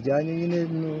bahashyira kijyanye nyine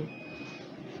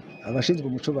abashinzwe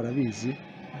umuco barabizi,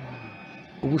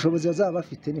 ubushobozi bazaba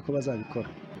bafite niko bazabikora,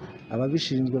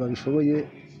 ababishinzwe babishoboye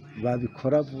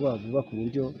babikora vuba vuba ku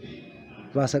buryo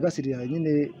basagasirira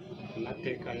nyine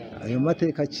ayo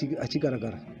mateka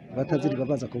akigaragara batazirirwa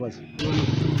baza kubaza.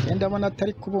 Ndabona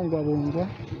atari kubungwabungwa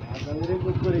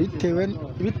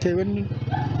bitewe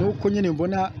n'uko nyine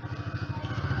mbona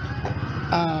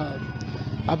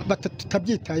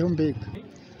tutabyitayeho, mbega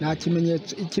nta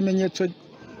ikimenyetso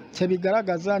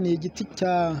cyabigaragaza, ni igiti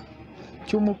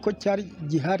cy'umuko cyari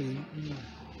gihari,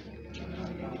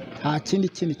 nta kindi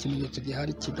kimenyetso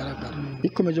gihari kigaragara.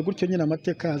 Bikomeje gutyo nyine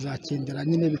amateka yazakendera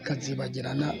nyine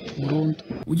bikazibagirana burundu.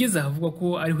 Ugeze ahavugwa ko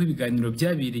ariho ibiganiro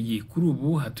byabereye kuri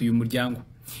ubu hatuye umuryango.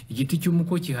 Igiti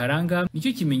cy'umuko kiharanga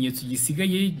nicyo kimenyetso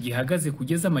gisigaye gihagaze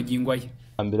kugeza amagingo aya.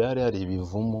 Mbere hari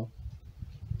ibivumo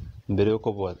mbere yuko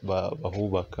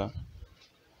bahubaka,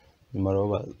 nyuma rero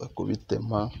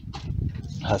bakubitema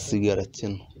hasigara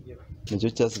kino, nicyo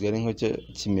cyasigaye nk'icyo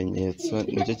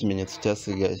kimenyetso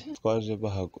cyasigaye. Twaje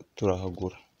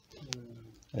turahagura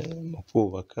mu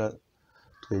kubaka,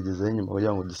 twegezeho inyuma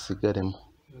kugira ngo dusigaremo,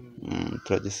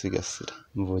 turagisigasira.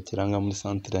 Mvukira nka muri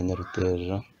santere ya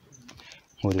Nyaruteja,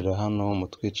 nkurira hano mu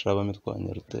twicara abami twa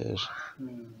Nyaruteja.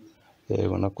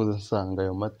 Yego nakuze nsanga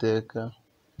ayo mateka,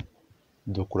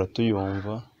 dukura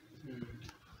tuyumva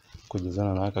kugeza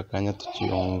n'aka kanya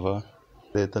tukiyumva.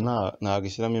 Leta ntabwo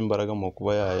ishyiramo imbaraga mu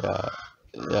kuba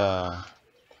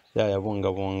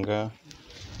yayabungabunga.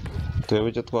 Twebwe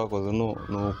icyo twakoze ni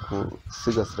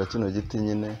ukusigasira kino giti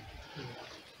nyine.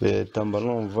 Leta mba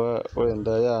numva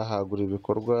wenda yahagura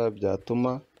ibikorwa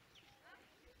byatuma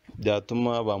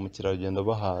ba mukerarugendo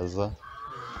bahaza,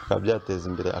 bikaba byateza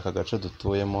imbere aka gace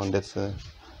dutuyemo ndetse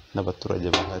n'abaturage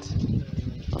bahari.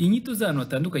 Inyito z'ahantu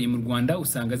hatandukanye mu Rwanda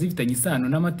usanga zifitanye isano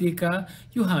n'amateka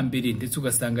yo hambere, ndetse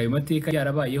ugasanga ayo mateka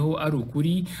yarabayeho ari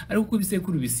ukuri, ariko uko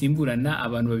ibisekuru bisimburana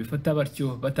abantu babifata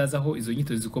batyo batazi aho izo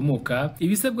nyito zikomoka.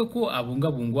 Ibisabwa ko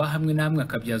abungabungwa hamwe na hamwe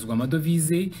akabyazwa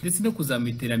amadovize ndetse no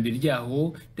kuzamura iterambere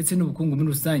ryaho ndetse n'ubukungu muri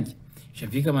rusange.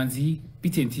 Javier Kamanzi,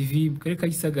 BTN TV, mu karere ka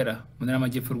Gisagara, mu ntara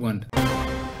y'Amajyepfo y'u Rwanda.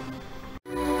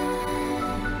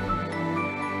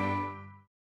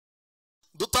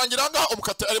 Dutangira ngaho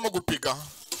umukate arimo gupiga,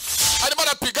 arimo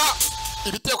arapiga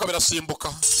ibiteko birasimbuka.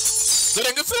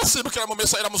 Dore ngo ifi irasimbukira mu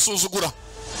mesa iramusuzugura,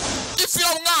 ifi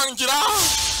iramwangira,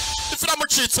 ifi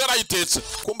iramucitse yarayitetse.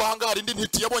 Kumba ahangaha hari indi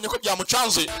ntiti yabonye ko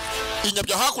byamucanze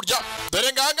inyabya hakurya.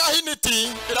 Dore ngahangaha intiti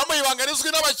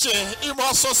iramuyibangarizwa n'abake,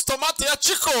 imuha sosi tomate ya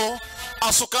Chiko,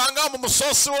 asukanga mu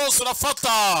musosi wose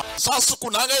urafata. Sasa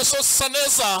ukunanga isosi isa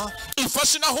neza,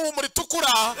 ifashe inahumura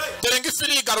itukura. Dore ngo ifi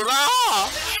irigarura,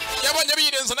 yabonye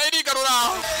birenze nayo irigarura,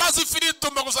 maze ifi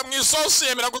itumbaguza mu isosi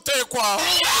yemera gutekwa.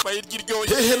 Bayirya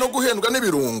iryoye. Hehe no guhendwa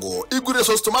n'ibirungo, igurire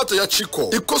sosi tomate ya Chiko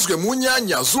ikozwe mu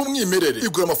nyanya z'umwimerere,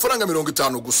 igura amafaranga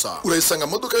 50 gusa. Urayisanga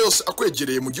mu maduka yose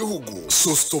akwegereye mu gihugu.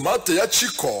 Sosi tomate ya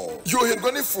Chiko,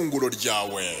 yoherwa n'ifunguro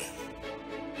ryawe.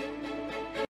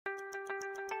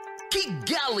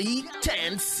 Kigali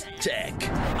Tents Tech,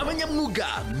 abanyamwuga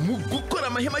mu gukora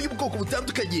amahema y'ubwoko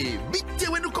butandukanye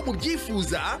bitewe n'uko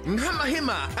mubyifuza,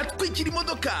 nk'amahema atwikira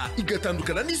imodoka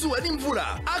igatandukana n'izuba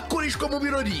n'imvura, akoreshwa mu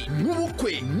birori, mu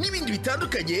bukwe n'ibindi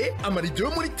bitandukanye, amarido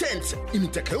yo muri tent,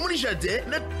 imitaka yo muri jardin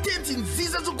na tent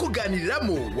nziza zo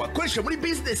kuganiriramo wakoresha muri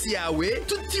business yawe,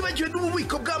 tutibagiwe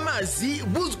n'ububiko bw'amazi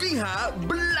buzwi nka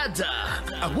bladder.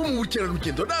 Abo mu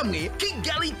bukerarugendo namwe,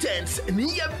 Kigali Tents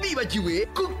ntiyabibagiwe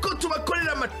kuko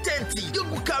tubakorera amatenti yo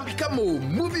gukambikamo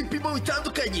mu bipimo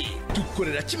bitandukanye.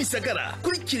 Dukorera Kimisagara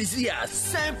kuri Kiliziya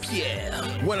Saint Pierre.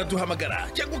 Wanaduhamagara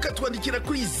cyangwa ukatwandikira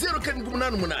kuri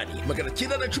 0788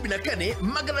 914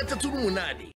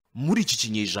 308. Muri iki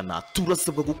kinyejana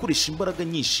turasabwa gukoresha imbaraga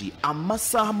nyinshi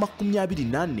amasaha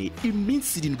 24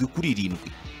 iminsi 7 kuri 7.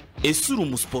 Ese uri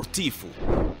umusportifu,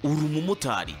 uri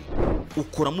umumotari,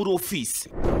 ukora muri ofisi,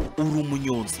 uri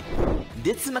umunyonzi,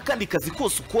 ndetse n'akandi kazi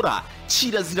kose ukora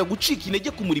kirazira gucika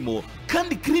intege ku murimo,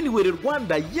 kandi Cleanwell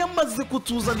Rwanda yamaze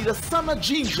kutuzanira Sana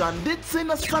Ginger ndetse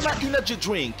na Sana Energy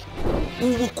Drink.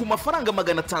 Ubu ku mafaranga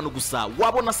 500 gusa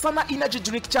wabona Sana Energy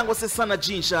Drink cyangwa se Sana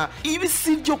Ginger. Ibi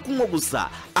si byo kunywa gusa,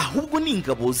 ahubwo ni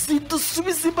ingabo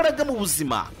zidusubiza imbaraga mu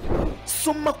buzima.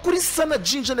 Soma kuri Sana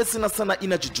Ginger ndetse na Sana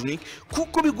Energy Drink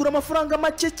kuko bigura amafaranga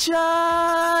make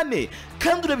cyane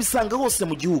kandi urabisanga hose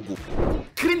mu gihugu.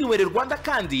 Cleanwell Rwanda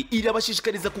kandi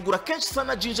irabashishikariza kugura kenshi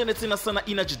Sana Ginger ndetse na Sana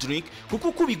Energy Drink kuko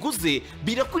uko biguze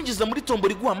birakwinjiza muri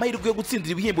tombora iguha amahirwe yo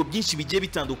gutsindira ibihembo byinshi bigiye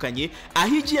bitandukanye,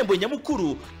 aho igihembo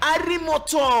nyamukuru ari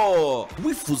moto.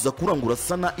 Wifuza kurangura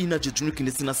Sana Energy Drink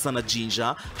ndetse na Sana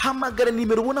Ginger, hamagara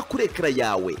nimero ubona kuri ekara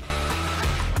yawe.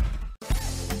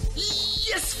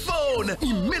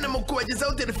 Imena mu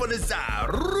kubagezaho telefone za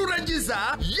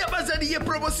Rurangiza yabazaniye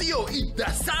promosiyo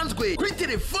idasanzwe kuri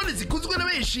telefone zikunzwe na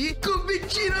benshi ku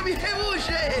biciro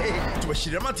bihebuje.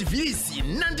 Tubashyirira amativisi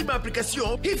n'andi ma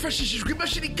application hifashishijwe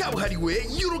imashini kabuhariwe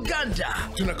y'uruganda.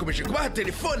 Tunakomeje kubaha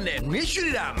telefone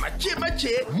mwishyurira make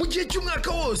make mu gihe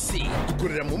cy'umwaka wose.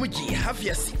 Dukorera mu mujyi hafi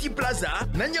ya City Plaza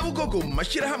na Nyabugogo mu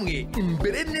mashyirahamwe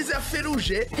imbere neza ya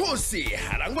Feruje, hose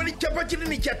harangwa n'icyapa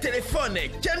kinini cya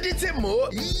telefone cyanditsemo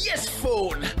Yes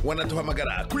Phone.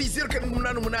 Wanaduhamagara kuri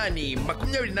 0788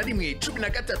 21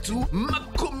 13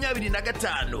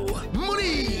 25.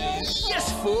 Muri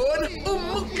Yes Phone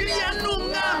umukiriya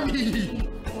n'umwami.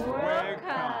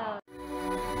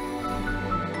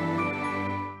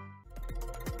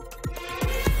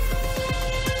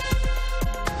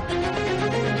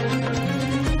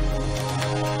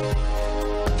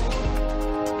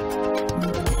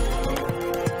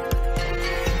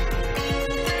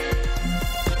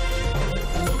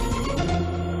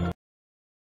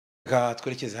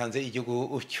 Twerekeze hanze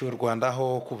igihugu cy'u Rwanda,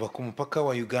 aho kuva ku mupaka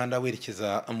wa Uganda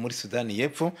werekeza muri Sudani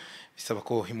y'Epfo bisaba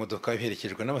ko imodoka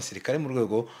iherekejwe n'abasirikare mu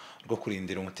rwego rwo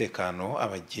kurindira umutekano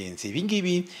abagenzi. Ibi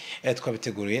ngibi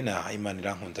twabiteguriye na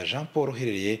Imanirakunda Jean Paul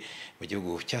uherereye mu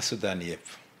gihugu cya Sudani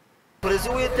y'Epfo. Perezi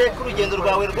w'iteka urugendo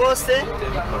rwawe rwose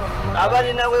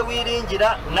abari nawe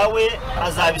wiringira nawe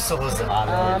azabisohoza.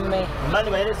 Amen. Imana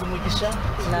ibahereze umugisha.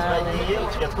 Nagiye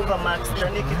tujya twumva Max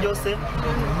Tranic byose,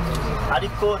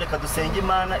 ariko reka dusenge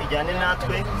Imana ijyane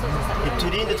natwe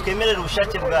iturinde twemerere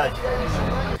ubushake bwayo.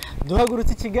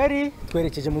 Duhagurutse i Kigali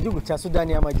twerekeje mu gihugu cya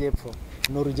Sudani y'Amajyepfo.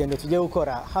 Ni urugendo tugiye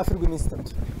gukora hafi rw'iminsi 3.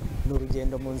 Ni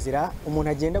urugendo mu nzira umuntu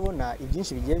agenda abona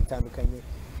ibyinshi bigiye bitandukanye,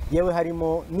 yewe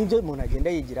harimo n'ibyo umuntu agenda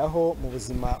yigiraho mu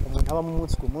buzima umuntu aba mu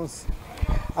munsi ku munsi.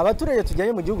 Abaturage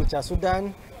tujyanye mu gihugu cya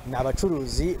Sudani ni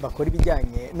abacuruzi bakora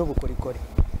ibijyanye n'ubukorikori.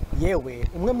 Yewe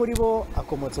umwe muri bo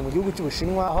akomotse mu gihugu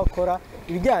cy'Ubushinwa, aho akora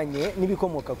ibijyanye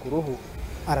n'ibikomoka ku ruhu.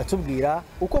 Aratubwira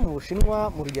uko mu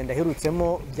Bushinwa mu rugendo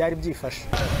aherutsemo byari byifashe.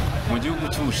 Mu gihugu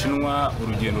cy'Ubushinwa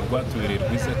urugendo rwatubereye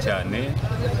rwiza cyane.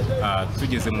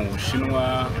 Tugeze mu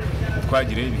Bushinwa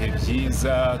twagiriye ibihe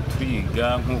byiza,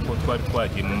 twiga nk'uko twari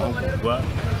twagiye mu mahugurwa,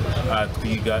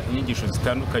 twiga inyigisho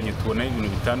zitandukanye, tubona ibintu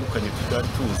bitandukanye tutari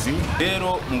tuzi.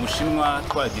 Rero mu Bushinwa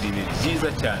twagira ibihe byiza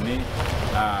cyane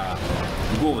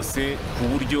rwose ku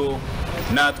buryo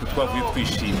natwe twavuye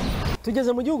twishimye.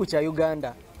 Tugeze mu gihugu cya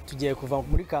Uganda, tugiye kuva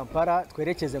muri Kampala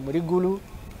twerekeze muri Gulu,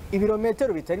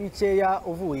 ibirometero bitari bikeya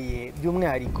uvuye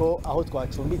by'umwihariko aho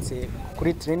twacumbitse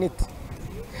kuri Trinity.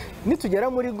 Nitugera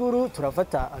muri Gulu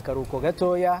turafata akaruhuko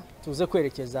gatoya tuze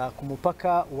kwerekeza ku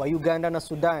mupaka wa Uganda na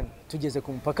Sudan. Tugeze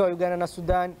ku mupaka wa Uganda na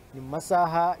Sudan ni mu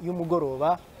masaha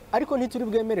y'umugoroba, ariko ntituri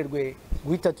bwemererwe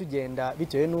guhita tugenda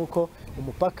bitewe nuko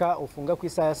umupaka ufunga ku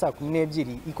isaha ya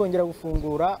 12 ikongera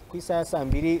gufungura ku isaha ya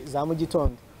 2 za mu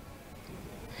gitondo.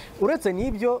 Uretse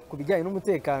n'ibyo ku bijyanye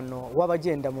n'umutekano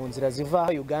w'abagenda mu nzira ziva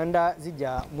Uganda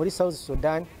zijya muri South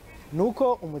Sudan,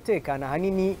 nuko umutekano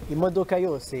hanini imodoka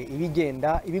yose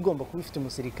ibigenda ibigomba kuba ifite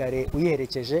umusirikare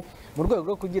uyiherekeje mu rwego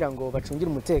rwo kugira ngo bacungire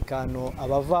umutekano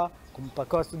abava ku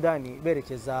mupaka wa Sudani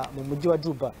berekeza mu mujyi wa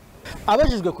Juba.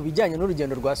 Abajijwe ku bijyanye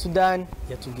n'urugendo rwa Sudan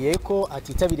yatubwiye ko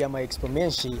atitabiriye ama expo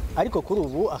menshi, ariko kuri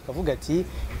ubu akavuga ati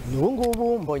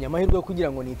n'ubungubu mbonye amahirwe yo kugira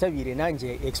ngo nitabire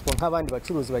nanjye expo nk'abandi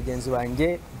bacuruzi bagenzi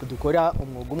banjye dukora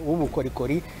umwuga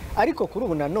w'ubukorikori, ariko kuri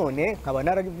ubu nanone nkaba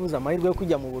narabivuze amahirwe yo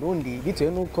kujya mu Burundi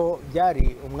bitewe nuko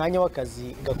byari umwanya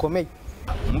w'akazi gakomeye.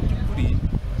 Mu by'ukuri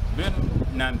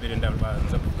na mbere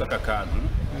ndabanza kuvuga aka kantu,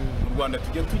 mu Rwanda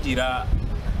tujya tugira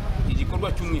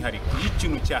igikorwa cy'umwihariko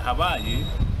y'ikintu cyahabaye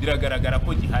biragaragara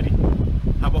ko gihari,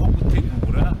 habaho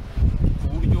gutegura ku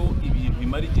buryo ibintu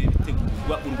bimara igihe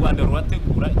bitegurwa, u Rwanda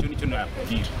rurategura, icyo nicyo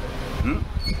nakubwira.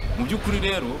 Mu by'ukuri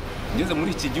rero ngeze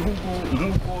muri iki gihugu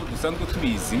nk'uko dusanzwe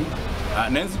tubizi,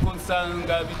 nzi ko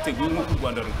nsanga biteguye nk'uko u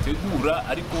Rwanda rutegura,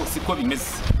 ariko siko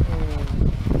bimeze.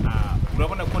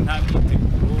 urabona ko nta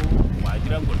myiteguro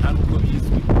wagira ngo nta n'ubwo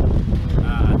bizwi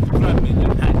turamenya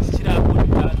nta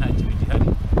kirakoreka nta kintu gihari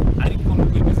ariko nubwo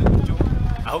bimeze gutyo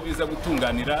aho biza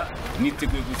gutunganira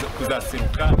niteguye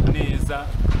kuzaseruka neza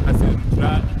nkaserukira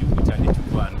igihugu cyane cy'u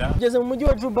Rwanda. Tugeze mu mujyi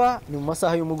wa Juba ni mu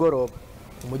masaha y'umugoroba.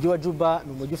 Umujyi wa Juba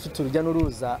ni umujyi ufite urujya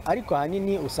n'uruza ariko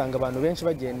ahanini usanga abantu benshi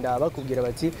bagenda bakubwira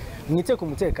bati mwite ku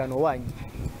mutekano wanyu.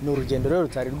 Ni urugendo rero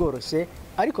rutari rworoshye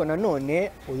ariko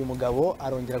nanone uyu mugabo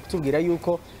arongera kutubwira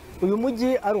yuko uyu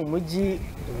mujyi ari umujyi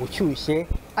ushyushye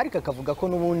ariko akavuga ko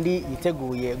n'ubundi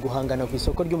yiteguye guhangana ku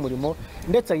isoko ry'umurimo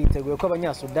ndetse yiteguye ko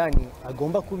abanyasudani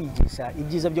agomba kubigisha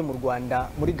ibyiza byo mu Rwanda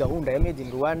muri gahunda ya Made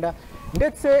in Rwanda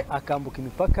ndetse akambuka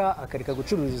imipaka akareka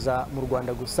gucururiza mu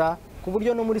Rwanda gusa ku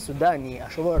buryo no muri Sudani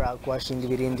ashobora kuhashinga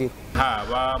ibirindiro,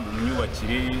 haba mu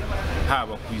myubakire,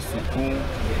 haba ku isuku,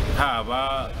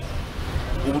 haba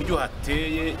uburyo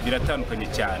hateye biratandukanye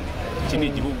cyane. Iki ni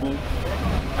igihugu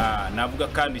navuga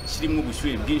kandi kirimo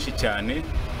ubushyuhe bwinshi cyane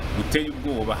buteye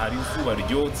ubwoba, hari izuba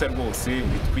ryotsa rwose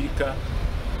bitwika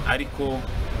ariko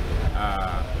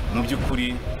mu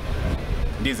by'ukuri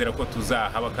ndizera ko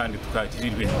tuzahaba kandi tukagira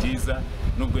ibihe byiza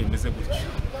nubwo bimeze gutyo.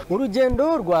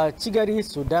 Urugendo rwa Kigali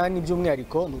Sudani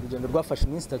by'umwihariko ni urugendo rwafashe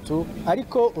iminsi 3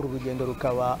 ariko uru rugendo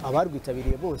rukaba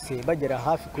abarwitabiriye bose bagera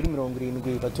hafi kuri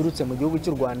 70 baturutse mu gihugu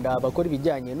cy'u Rwanda bakora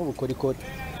ibijyanye n'ubukorikori.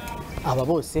 Aba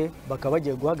bose bakaba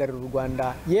bagiye guhagarara u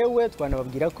Rwanda, yewe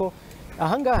twanababwira ko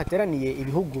ahangaha hateraniye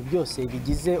ibihugu byose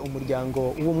bigize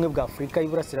umuryango w'ubumwe bwa Afurika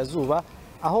y'Iburasirazuba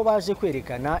aho baje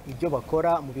kwerekana ibyo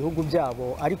bakora mu bihugu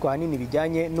byabo ariko ahanini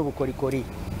bijyanye n'ubukorikori.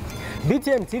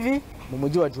 BTN TV mu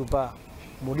mujyi wa Juba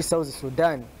muri South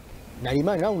Sudan.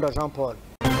 Narimana Raunda Jean Paul.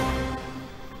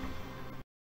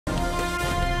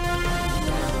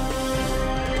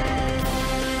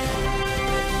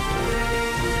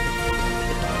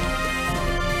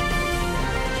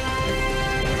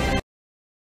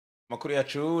 Makuru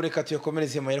yacu reka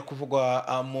tuyakomereze mahera kuvugwa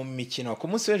mu mikino. Ku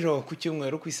munsi w'ejo ku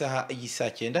cyumweru ku isaha y'isa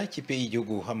 9 ikipe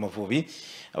y'igihugu Amavubi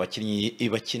abakinnyi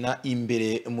bakina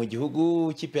imbere mu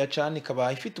gihugu, ikipe ya CHAN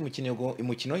ikaba ifite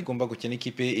umukino igomba gukina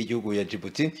ikipe y'igihugu ya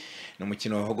Djibouti. Ni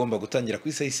umukino ugomba gutangira ku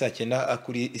isaha y'isa 9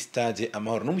 kuri stade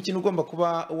Amahoro. Ni umukino ugomba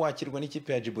kuba wakirwa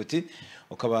n'ikipe ya Djibouti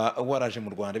ukaba waraje mu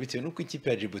Rwanda bitewe n'uko ikipe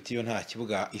ya Djibouti yo nta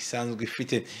kibuga isanzwe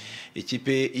ifite.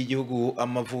 Ikipe y'igihugu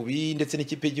Amavubi ndetse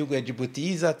n'ikipe y'igihugu ya Djibouti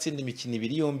izatsinda imikino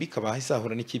ibiri yombi ikaba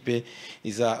isahura n'ikipe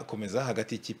izakomeza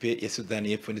hagati y'ikipe ya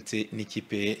Sudani y'Epfo ndetse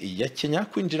n'ikipe ya Kenya.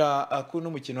 Kwinjira kuri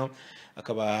n'umukino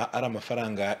akaba ari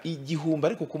amafaranga igihumbi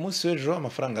ariko ku munsi w'ejo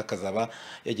amafaranga akazaba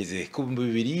yageze ku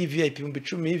 2,000 VIP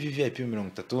 10,000 VIP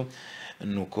 30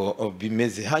 nuko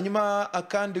bimeze. Hanyuma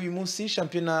kandi uyu munsi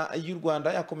shampiyona y'u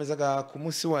Rwanda yakomezaga ku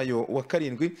munsi wayo wa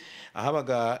 7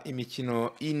 ahabaga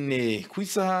imikino 4 ku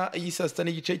isaha y'isa 6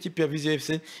 n'igice. Ikipe ya Vision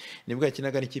FC nibwo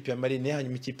yakinaga n'ikipe ya Marine,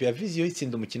 hanyuma ikipe ya Vision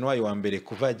itsinda umukino wayo wa mbere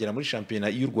kuva yagera muri shampiyona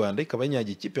y'u Rwanda ikaba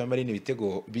yanyagiye ikipe ya Marine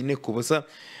ibitego 4-0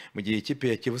 mu gihe ikipe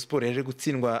ya Kivu Sport yaje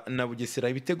gutsindwa na Bugesera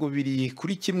ibitego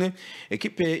 2-1.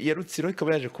 Ikipe ya Rutsiro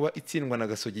ikaba yaje kuba itsindwa na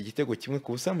Gasogi igitego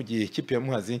 1-0 mu gihe ikipe ya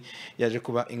Muhazi yaje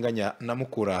kuba inganya na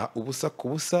Mukura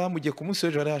 1-0. Mu gihe ku munsi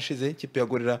w'ejo hari hashize ikipe ya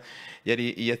Gorera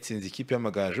yari yatsinze ikipe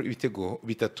y'Amagaju ibitego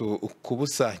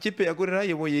 3-0. Ikipe ya Gorera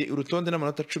yaboye urutonde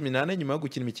n'amanota 18 nyuma yo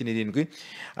gukina imikino 7.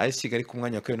 AS Kigali ku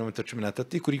mwanya wa 2 n'amanota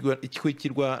 13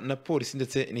 ikurikirwa na Polisi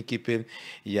ndetse n'ikipe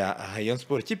ya Rayon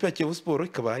Sport. Ikipe ya Kivu Sport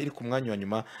ikaba iri ku mwanya wa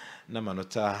nyuma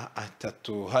n'amanota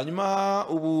 3. Hanyuma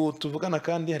ubu tuvugana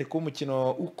kandi hari ku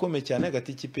umukino ukomeye cyane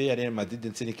hagati y'ikipe ya Real Madrid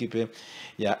ndetse n'ikipe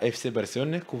ya FC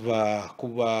Barcelona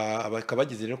kuba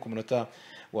bakabageze rero ku munota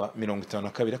wa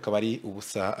 52 akaba ari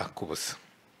 1-0.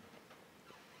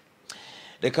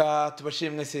 Reka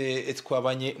tubashimire mwese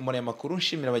twabanye muri aya makuru,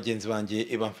 nshimira bagenzi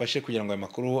banjye bamfashe kugira ngo aya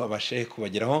makuru abashe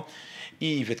kubageraho.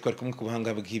 Ive twari kumwe ku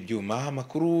buhanga bw'ibyuma.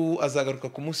 Amakuru azagaruka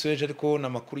ku munsi w'ejo ariko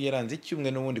n'amakuru yaranze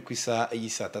icyumwe n'ubundi ku isaha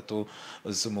y'isa 3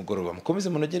 z'umugoroba. Mukomeze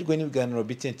munogerwe n'ibiganiro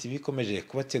BTN TV ikomeje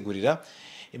kubategurira.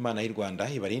 Imana y'u Rwanda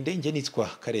ibarinde. Nge nitwa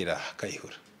Karera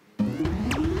Kayihura.